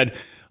have said,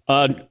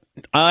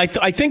 I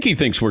think he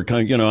thinks we're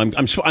kind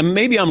of,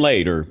 maybe I'm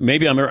late, or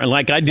maybe I'm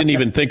like, I didn't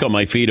even think on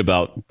my feet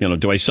about,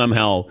 do I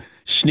somehow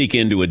sneak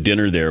into a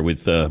dinner there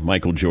with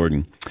Michael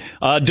Jordan?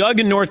 Doug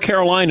in North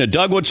Carolina.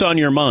 Doug, what's on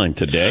your mind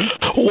today?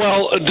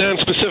 Well, Dan,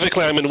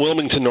 specifically, I'm in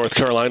Wilmington, North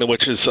Carolina,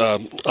 which is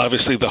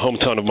obviously the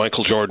hometown of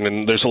Michael Jordan,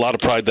 and there's a lot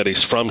of pride that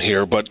he's from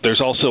here, but there's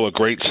also a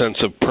great sense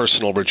of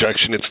personal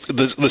rejection. It's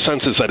the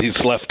sense is that he's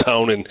left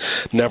town and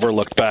never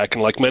looked back.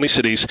 And like many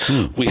cities,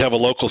 we have a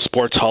local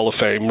sports hall of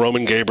fame.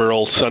 Roman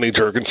Gabriel, Sonny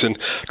Jurgensen,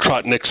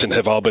 Trot Nixon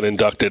have all been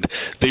inducted.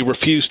 They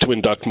refuse to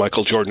induct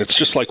Michael Jordan. It's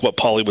just like what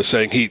Paulie was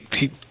saying.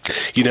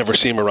 You never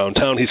see him around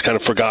town. He's kind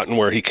of forgotten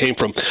where he came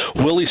from.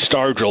 Willie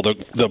Stargell,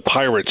 the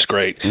Pirates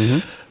great,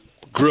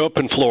 grew up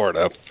in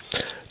Florida,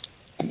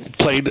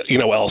 played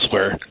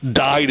elsewhere,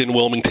 died in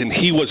Wilmington.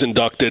 He was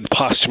inducted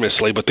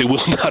posthumously, but they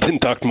will not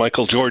induct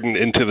Michael Jordan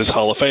into this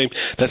Hall of Fame.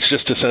 That's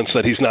just a sense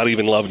that he's not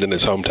even loved in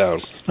his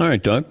hometown. All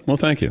right, Doug. Well,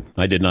 thank you.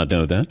 I did not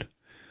know that.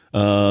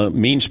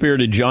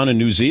 Mean-spirited John in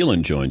New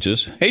Zealand joins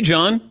us. Hey,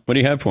 John, what do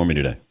you have for me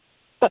today?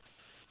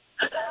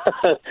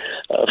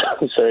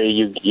 Sorry,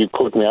 you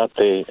caught me out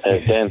there,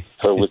 Dan,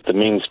 with the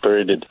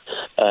mean-spirited.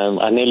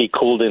 I nearly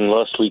called in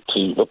last week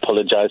to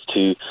apologize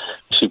to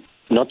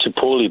not to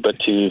Paulie, but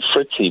to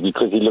Fritzy,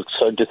 because he looked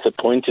so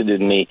disappointed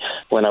in me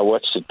when I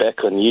watched it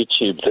back on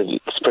YouTube.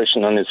 The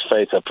expression on his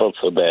face, I felt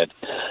so bad.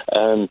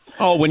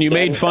 When you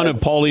made fun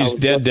of Paulie's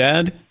dead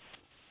dad?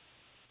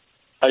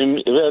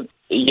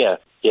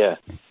 Yeah.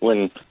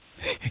 When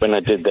I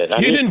did that.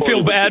 You didn't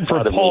feel bad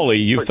for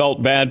Paulie. You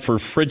felt bad for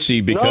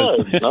Fritzy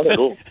because... No, not at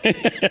all.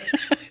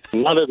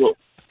 Not at all.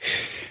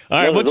 All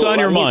right, what's on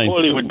your mind?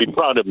 Paulie would be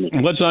proud of me.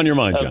 What's on your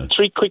mind, John?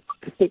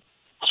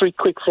 Three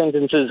quick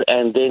sentences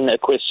and then a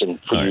question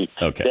for you.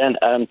 Okay. Dan,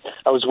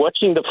 I was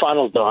watching the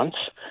final dance,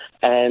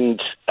 and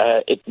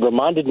it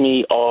reminded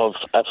me of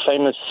a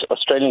famous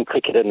Australian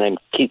cricketer named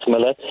Keith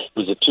Miller. He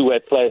was a two-way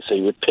player, so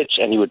he would pitch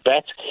and he would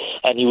bat,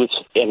 and he was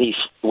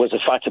a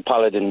fighter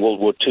pilot in World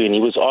War II, and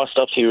he was asked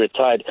after he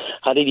retired,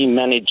 how did he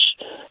manage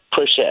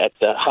pressure at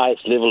the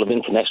highest level of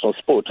international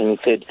sport? And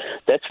he said,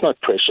 that's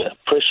not pressure.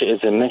 Pressure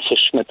is a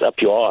Messerschmitt up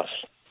your arse.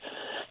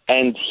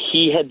 And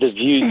he had the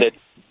view that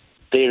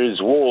there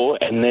is war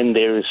and then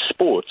there is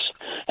sports.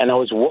 And I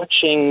was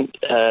watching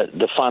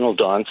the final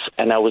dance,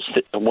 and I was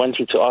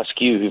wanting to ask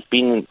you, who've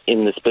been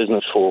in this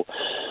business for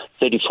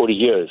 30, 40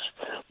 years,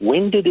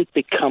 when did it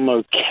become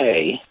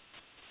okay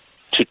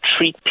to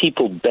treat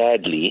people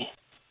badly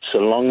so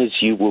long as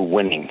you were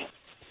winning?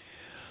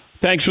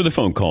 Thanks for the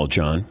phone call,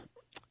 John.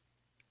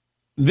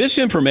 This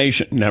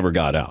information never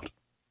got out.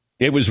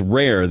 It was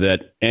rare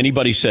that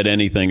anybody said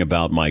anything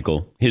about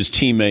Michael, his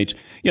teammates.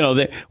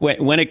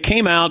 When it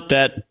came out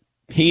that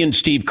he and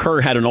Steve Kerr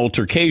had an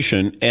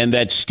altercation, and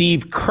that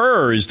Steve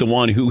Kerr is the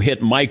one who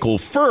hit Michael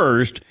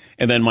first,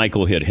 and then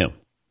Michael hit him.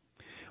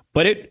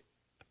 But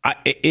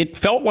it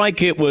felt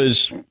like it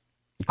was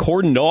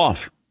cordoned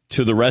off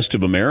to the rest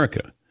of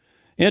America.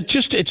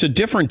 It's a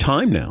different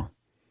time now.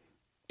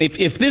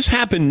 If this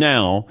happened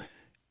now,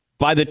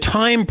 by the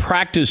time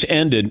practice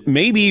ended,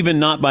 maybe even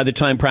not by the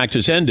time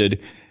practice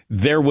ended,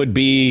 there would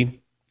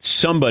be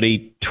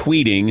somebody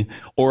tweeting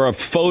or a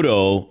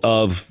photo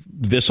of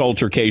this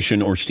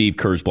altercation or Steve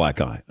Kerr's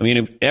black eye. I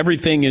mean,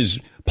 everything is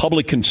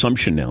public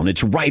consumption now, and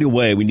it's right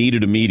away. We need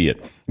it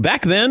immediate.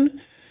 Back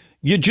then,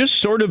 you just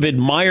sort of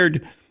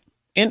admired,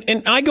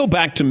 and I go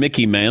back to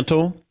Mickey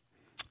Mantle.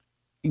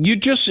 You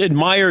just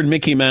admired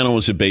Mickey Mantle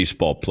as a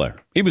baseball player.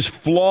 He was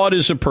flawed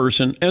as a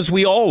person, as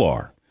we all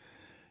are.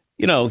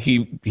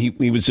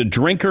 He was a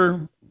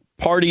drinker,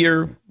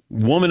 partier,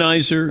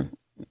 womanizer,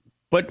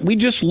 But we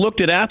just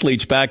looked at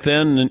athletes back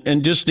then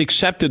and just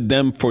accepted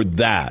them for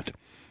that.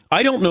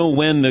 I don't know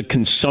when the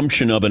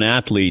consumption of an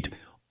athlete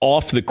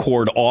off the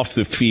court, off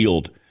the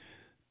field,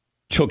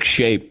 took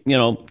shape. You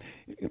know,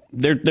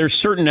 there's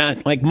certain,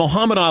 like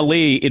Muhammad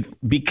Ali,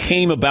 it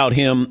became about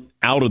him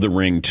out of the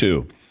ring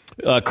too.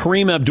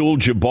 Kareem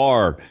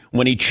Abdul-Jabbar,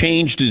 when he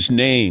changed his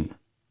name,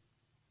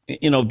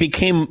 you know,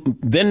 became,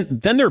 then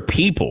they're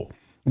people.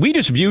 We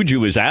just viewed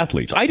you as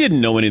athletes. I didn't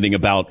know anything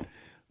about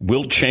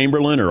Wilt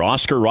Chamberlain or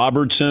Oscar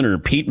Robertson or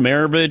Pete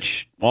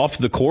Maravich off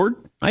the court.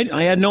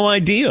 I had no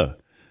idea.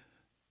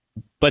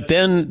 But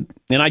then,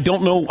 and I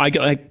don't know,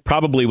 I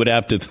probably would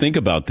have to think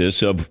about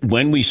this, of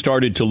when we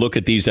started to look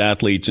at these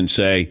athletes and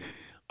say,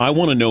 I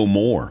want to know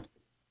more.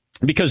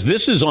 Because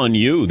this is on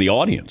you, the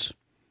audience.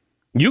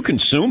 You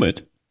consume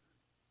it.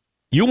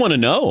 You want to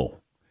know.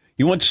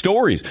 You want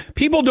stories.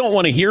 People don't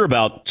want to hear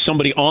about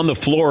somebody on the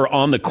floor,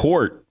 on the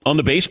court, on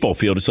the baseball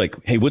field. It's like,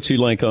 hey, what's he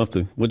like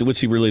what's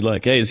he really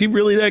like? Hey, is he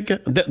really that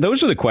guy?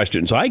 Those are the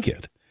questions I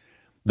get.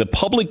 The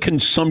public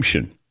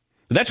consumption.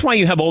 That's why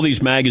you have all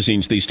these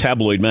magazines, these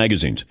tabloid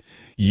magazines.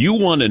 You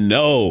want to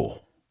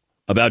know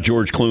about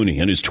George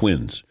Clooney and his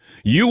twins.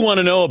 You want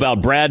to know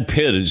about Brad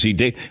Pitt as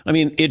he I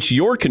mean, it's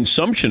your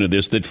consumption of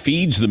this that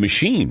feeds the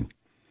machine.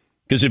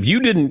 Because if you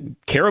didn't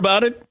care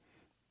about it,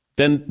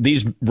 then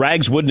these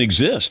rags wouldn't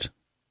exist.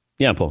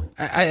 Yeah, Paul.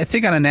 I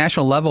think on a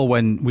national level,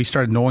 when we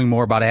started knowing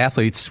more about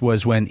athletes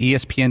was when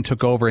ESPN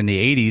took over in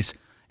the 80s.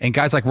 And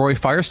guys like Roy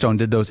Firestone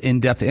did those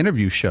in-depth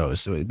interview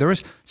shows. There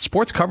was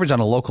sports coverage on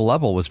a local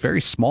level was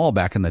very small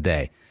back in the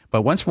day.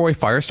 But once Roy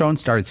Firestone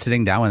started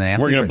sitting down with an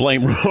athlete, we're going to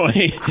blame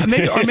Roy,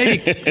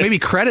 maybe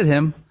credit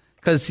him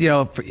because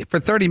for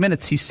 30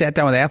 minutes he sat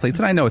down with athletes.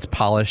 And I know it's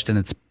polished and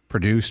it's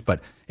produced,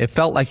 but it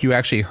felt like you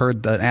actually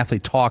heard the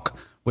athlete talk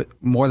with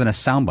more than a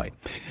soundbite.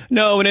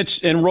 No,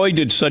 and Roy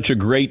did such a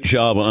great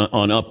job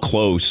on Up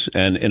Close.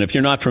 And if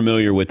you're not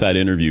familiar with that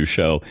interview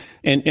show,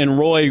 and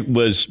Roy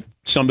was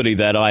somebody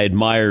that I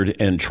admired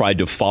and tried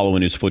to follow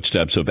in his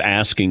footsteps of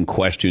asking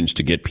questions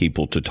to get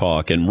people to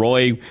talk. And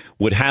Roy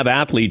would have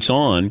athletes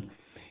on,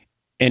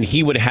 and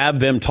he would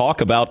have them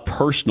talk about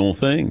personal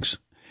things.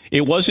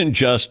 It wasn't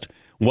just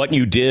what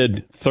you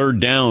did third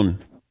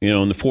down,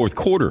 in the fourth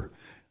quarter.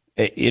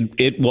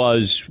 It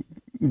was,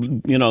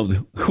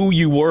 who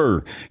you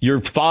were, your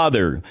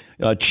father,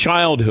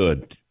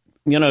 childhood.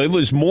 It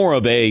was more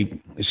of a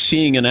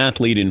seeing an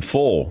athlete in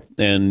full,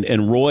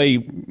 and Roy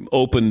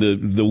opened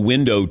the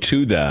window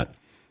to that.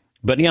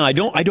 But yeah, I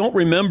don't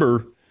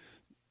remember.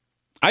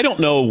 I don't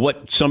know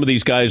what some of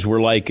these guys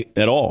were like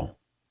at all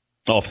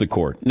off the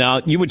court. Now,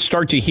 you would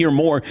start to hear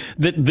more.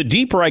 The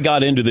deeper I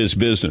got into this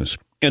business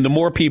and the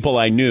more people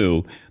I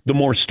knew, the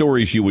more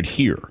stories you would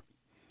hear.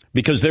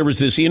 Because there was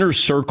this inner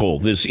circle,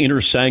 this inner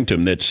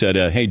sanctum that said,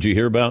 hey, did you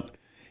hear about?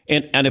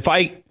 And if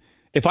I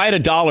had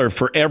 $1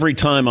 for every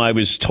time I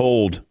was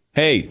told,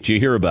 hey, did you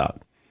hear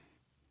about?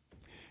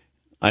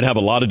 I'd have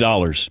a lot of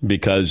dollars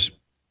because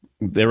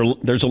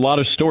there's a lot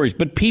of stories.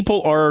 But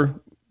people are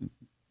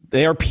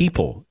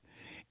people.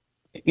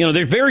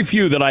 There's very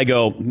few that I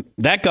go,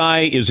 that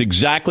guy is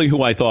exactly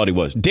who I thought he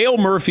was. Dale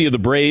Murphy of the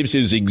Braves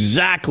is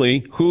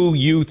exactly who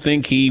you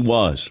think he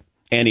was,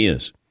 and he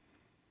is.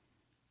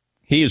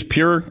 He is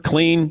pure,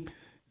 clean.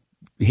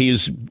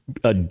 He's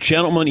a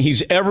gentleman.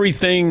 He's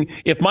everything.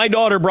 If my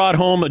daughter brought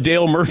home a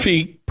Dale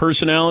Murphy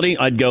personality,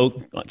 I'd go,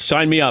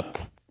 sign me up.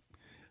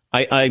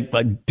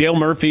 Dale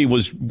Murphy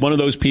was one of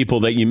those people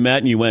that you met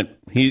and you went,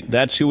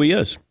 that's who he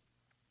is.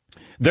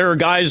 There are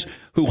guys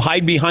who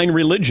hide behind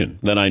religion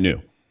that I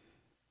knew.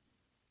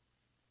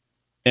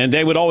 And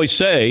they would always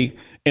say,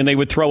 and they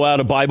would throw out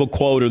a Bible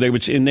quote,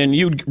 and then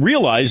you'd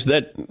realize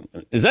that,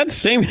 is that the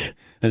same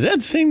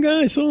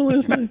guy I saw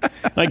last night?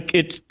 Like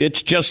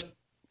it's just,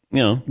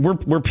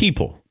 we're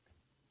people.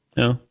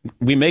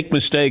 We make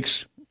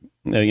mistakes.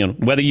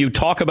 Whether you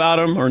talk about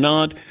them or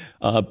not,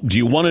 do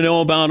you want to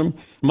know about them?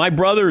 My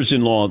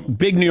brothers-in-law,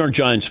 big New York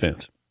Giants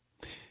fans,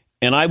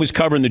 and I was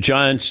covering the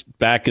Giants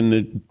back in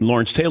the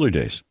Lawrence Taylor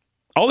days.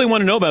 All they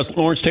want to know about is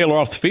Lawrence Taylor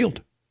off the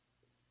field,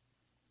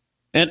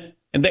 and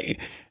I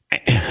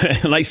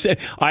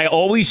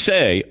always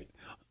say,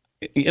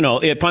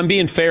 if I'm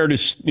being fair to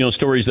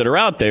stories that are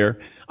out there,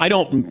 I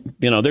don't,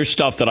 there's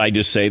stuff that I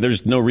just say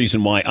there's no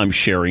reason why I'm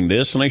sharing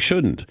this, and I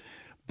shouldn't.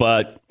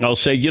 But I'll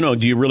say,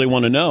 do you really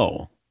want to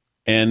know?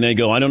 And they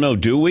go, I don't know,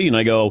 do we? And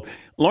I go,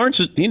 Lawrence,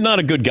 he's not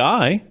a good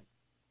guy.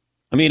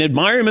 I mean,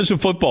 admire him as a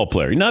football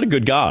player. He's not a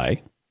good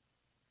guy.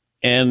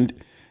 And,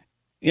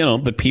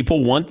 but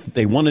people want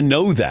to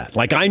know that.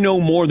 Like, I know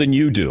more than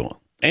you do.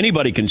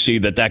 Anybody can see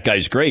that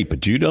guy's great,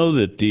 but you know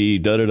that the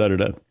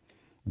da-da-da-da-da.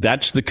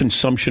 That's the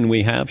consumption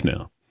we have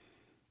now.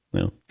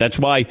 That's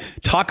why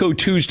Taco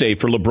Tuesday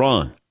for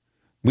LeBron.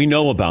 We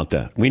know about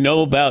that. We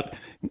know about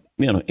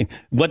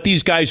what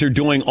these guys are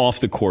doing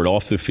off the court,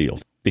 off the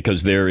field,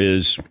 because there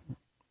is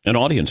an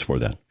audience for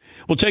that.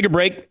 We'll take a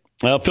break.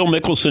 Phil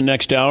Mickelson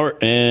next hour,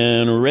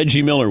 and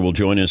Reggie Miller will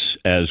join us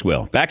as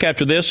well. Back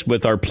after this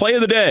with our play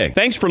of the day.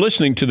 Thanks for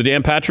listening to the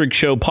Dan Patrick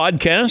Show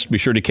podcast. Be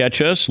sure to catch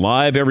us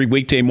live every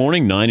weekday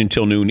morning, 9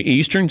 until noon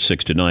Eastern,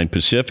 6 to 9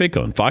 Pacific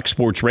on Fox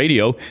Sports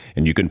Radio.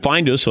 And you can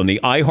find us on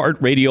the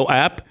iHeartRadio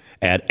app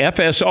at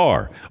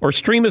FSR, or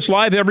stream us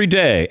live every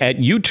day at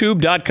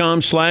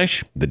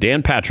youtube.com/The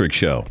Dan Patrick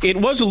Show. It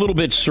was a little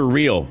bit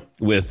surreal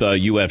with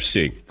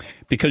UFC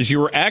because you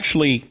were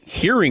actually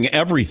hearing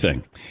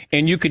everything,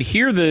 and you could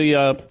hear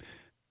the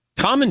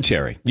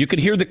commentary. You could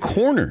hear the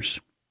corners.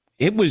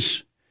 It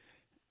was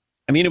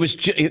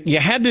you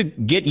had to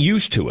get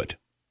used to it.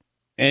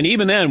 And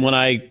even then, when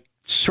I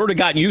sort of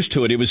got used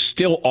to it, it was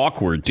still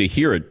awkward to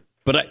hear it.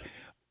 But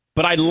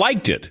I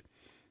liked it.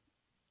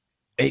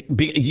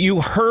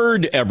 You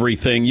heard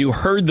everything. You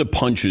heard the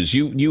punches.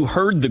 You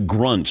heard the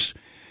grunts.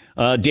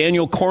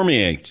 Daniel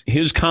Cormier,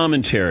 his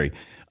commentary.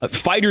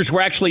 Fighters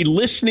were actually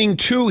listening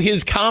to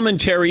his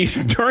commentary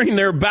during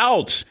their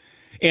bouts,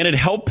 and it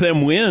helped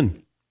them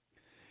win.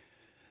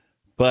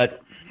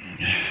 But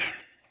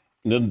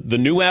the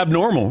new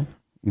abnormal,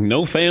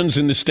 no fans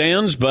in the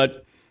stands,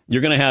 but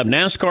you're going to have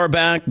NASCAR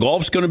back.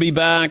 Golf's going to be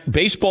back.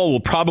 Baseball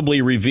will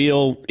probably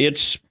reveal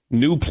its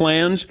new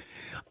plans.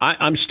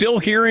 I'm still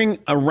hearing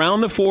around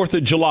the 4th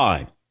of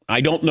July.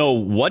 I don't know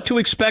what to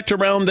expect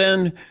around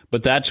then,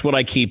 but that's what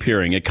I keep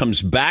hearing. It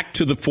comes back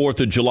to the 4th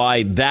of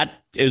July. That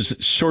is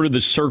sort of the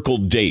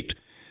circled date.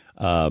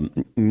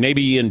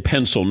 Maybe in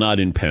pencil, not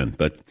in pen.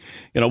 But,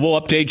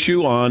 we'll update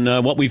you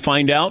on what we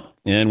find out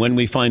and when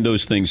we find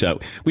those things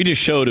out. We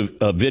just showed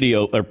a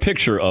video or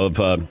picture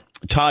of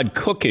Todd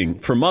cooking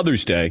for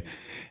Mother's Day,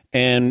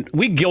 and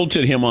we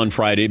guilted him on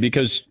Friday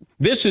because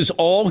this is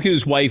all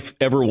his wife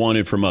ever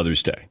wanted for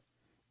Mother's Day,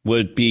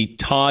 would be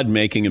Todd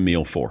making a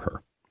meal for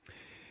her.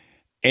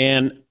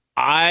 And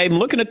I'm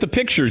looking at the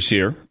pictures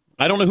here.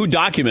 I don't know who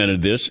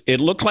documented this. It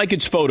looked like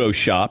it's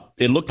Photoshopped.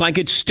 It looked like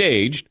it's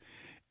staged.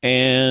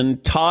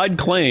 And Todd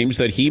claims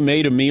that he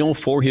made a meal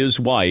for his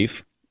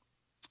wife.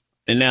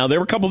 And now there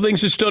were a couple of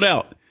things that stood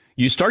out.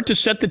 You start to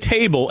set the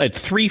table at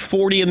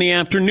 3:40 in the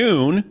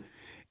afternoon,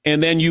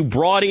 and then you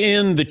brought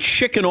in the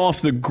chicken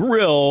off the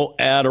grill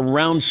at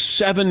around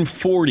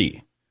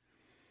 7:40.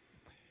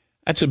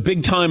 That's a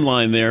big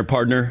timeline there,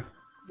 partner.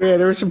 Yeah,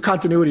 there were some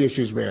continuity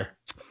issues there.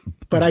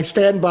 But I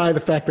stand by the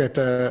fact that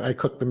I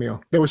cooked the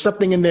meal. There was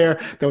something in there.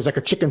 There was like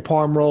a chicken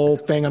parm roll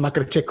thing. I'm not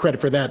going to take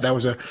credit for that. That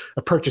was a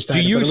purchased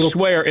item. Do you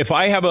swear, if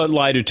I have a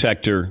lie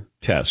detector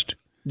test,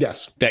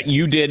 yes, that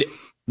you did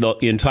the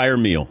entire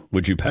meal,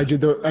 would you pass? I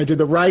did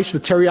the rice, the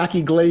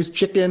teriyaki glazed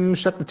chicken,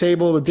 set the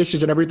table, the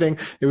dishes and everything.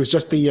 It was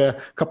just the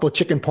couple of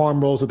chicken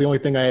parm rolls. Are the only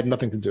thing I had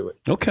nothing to do with.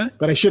 Okay.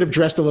 But I should have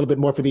dressed a little bit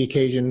more for the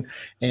occasion.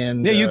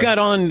 And yeah, you got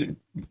on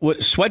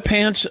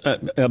sweatpants,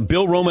 a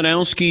Bill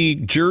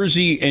Romanowski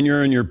jersey, and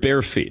you're in your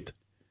bare feet.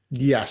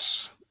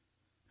 Yes.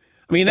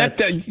 I mean,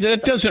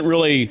 that doesn't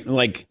really could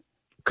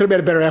have made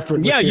a better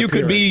effort. Yeah, you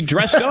could be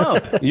dressed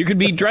up. You could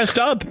be dressed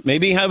up.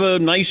 Maybe have a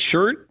nice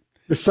shirt.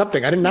 There's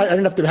something. I didn't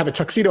have to have a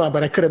tuxedo on,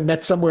 but I could have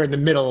met somewhere in the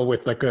middle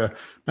with like a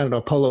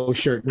polo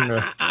shirt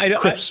and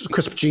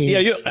crisp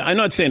jeans. Yeah, I'm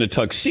not saying a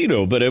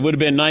tuxedo, but it would have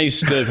been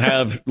nice to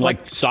have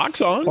socks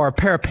on. Or a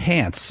pair of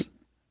pants,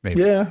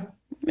 maybe. Yeah.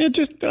 Yeah,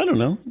 just, I don't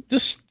know.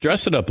 Just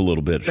dress it up a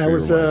little bit. That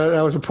was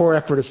a poor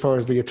effort as far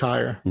as the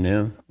attire.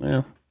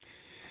 Yeah.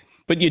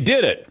 But you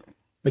did it.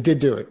 I did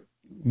do it.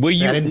 Will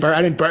you? I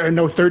didn't burn.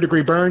 No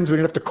third-degree burns. We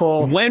didn't have to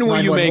call. When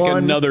will you make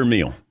another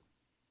meal?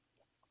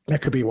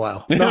 That could be a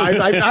while. No,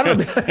 I don't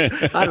know.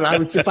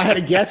 If I had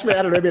to guess, I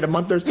don't know, maybe in a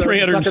month or so.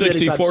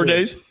 364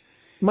 days?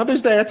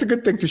 Mother's Day, that's a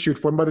good thing to shoot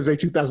for. Mother's Day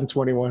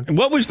 2021. And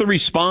what was the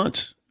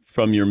response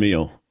from your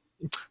meal?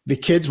 The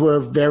kids were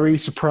very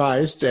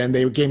surprised, and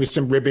they gave me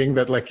some ribbing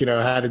that,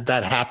 how did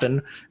that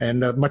happen?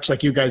 And much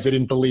like you guys, they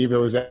didn't believe it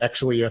was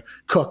actually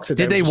cooked.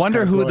 Did they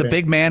wonder who the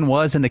big man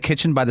was in the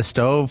kitchen by the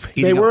stove?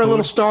 They were a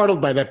little startled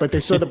by that, but they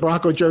saw the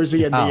Bronco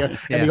jersey and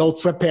the old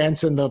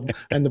sweatpants and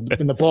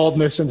the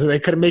baldness, and so they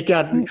couldn't make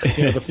out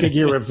the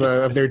figure of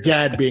their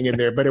dad being in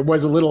there. But it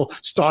was a little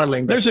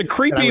startling. There's a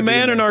creepy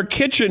man in our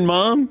kitchen,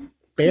 Mom.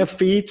 Bare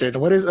feet, and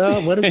what is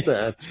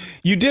that?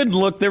 You did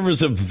look. There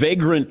was a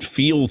vagrant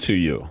feel to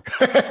you.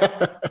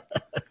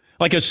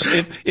 Like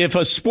if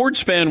a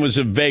sports fan was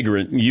a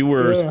vagrant, you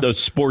were a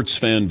sports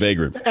fan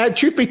vagrant.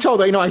 Truth be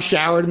told, I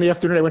showered in the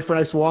afternoon. I went for a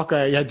nice walk.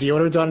 I had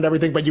deodorant on and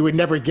everything, but you would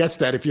never guess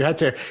that. If you had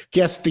to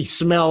guess the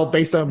smell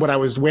based on what I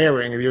was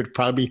wearing, you would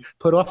probably be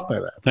put off by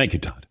that. Thank you,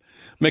 Todd.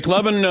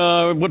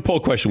 McLovin, what poll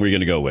question were you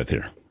going to go with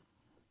here?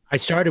 I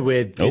started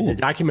with the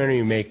documentary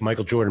you make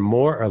Michael Jordan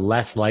more or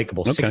less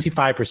likable. Okay.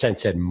 65%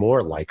 said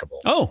more likable.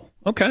 Oh,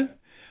 okay.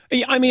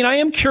 I mean, I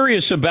am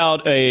curious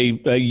about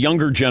a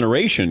younger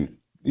generation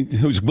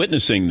who's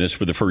witnessing this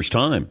for the first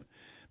time.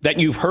 That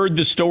you've heard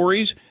the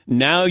stories,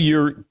 now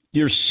you're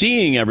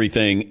seeing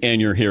everything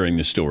and you're hearing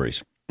the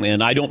stories.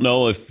 And I don't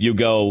know if you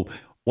go,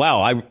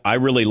 wow, I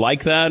really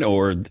like that,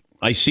 or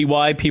I see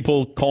why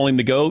people call him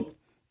the GOAT,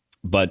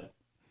 but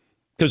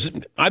because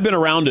I've been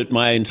around it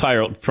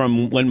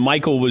from when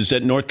Michael was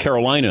at North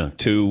Carolina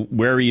to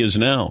where he is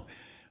now.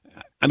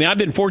 I mean, I've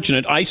been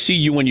fortunate. I see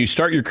you when you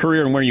start your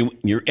career and when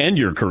you end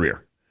your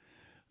career.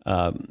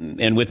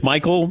 And with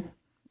Michael,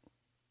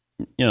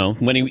 you know,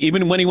 when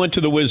he went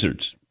to the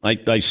Wizards,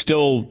 I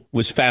still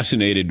was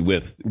fascinated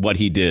with what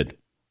he did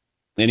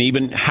and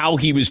even how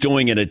he was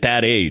doing it at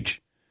that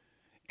age.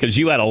 Because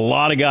you had a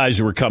lot of guys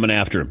who were coming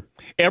after him.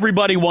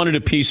 Everybody wanted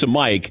a piece of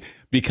Mike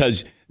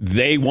because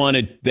they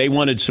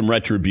wanted some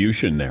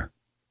retribution there.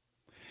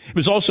 It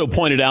was also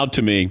pointed out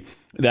to me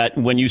that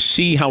when you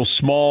see how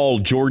small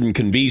Jordan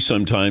can be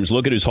sometimes,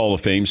 look at his Hall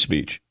of Fame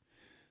speech.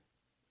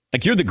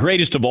 Like, you're the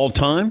greatest of all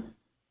time.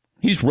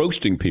 He's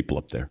roasting people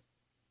up there.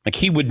 Like,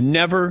 he would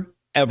never,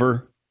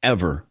 ever,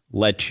 ever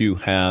let you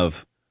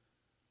have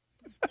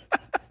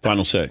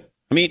final say.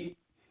 I mean,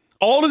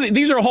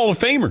 these are Hall of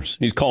Famers.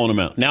 He's calling them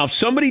out. Now, if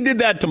somebody did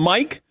that to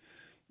Mike,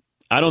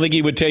 I don't think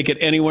he would take it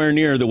anywhere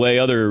near the way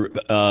other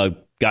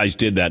guys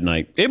did that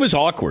night. It was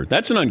awkward.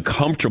 That's an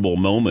uncomfortable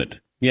moment.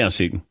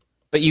 Yes, Eaton.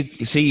 But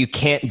you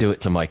can't do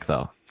it to Mike,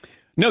 though.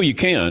 No, you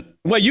can't.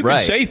 Well, you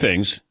can say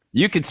things.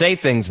 You could say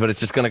things, but it's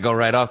just going to go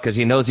right off because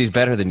he knows he's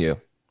better than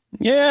you.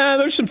 Yeah,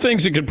 there's some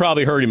things that could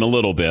probably hurt him a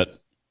little bit.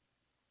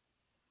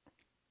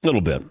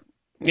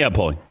 Yeah,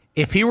 Paulie.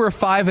 If he were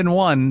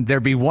 5-1,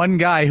 there'd be one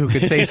guy who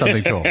could say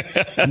something to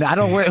him. And I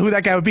don't know who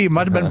that guy would be. It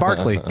might have been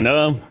Barkley.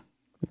 No.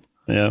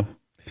 Yeah.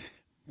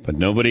 But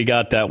nobody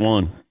got that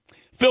one.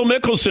 Phil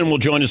Mickelson will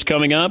join us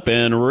coming up,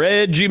 and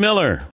Reggie Miller.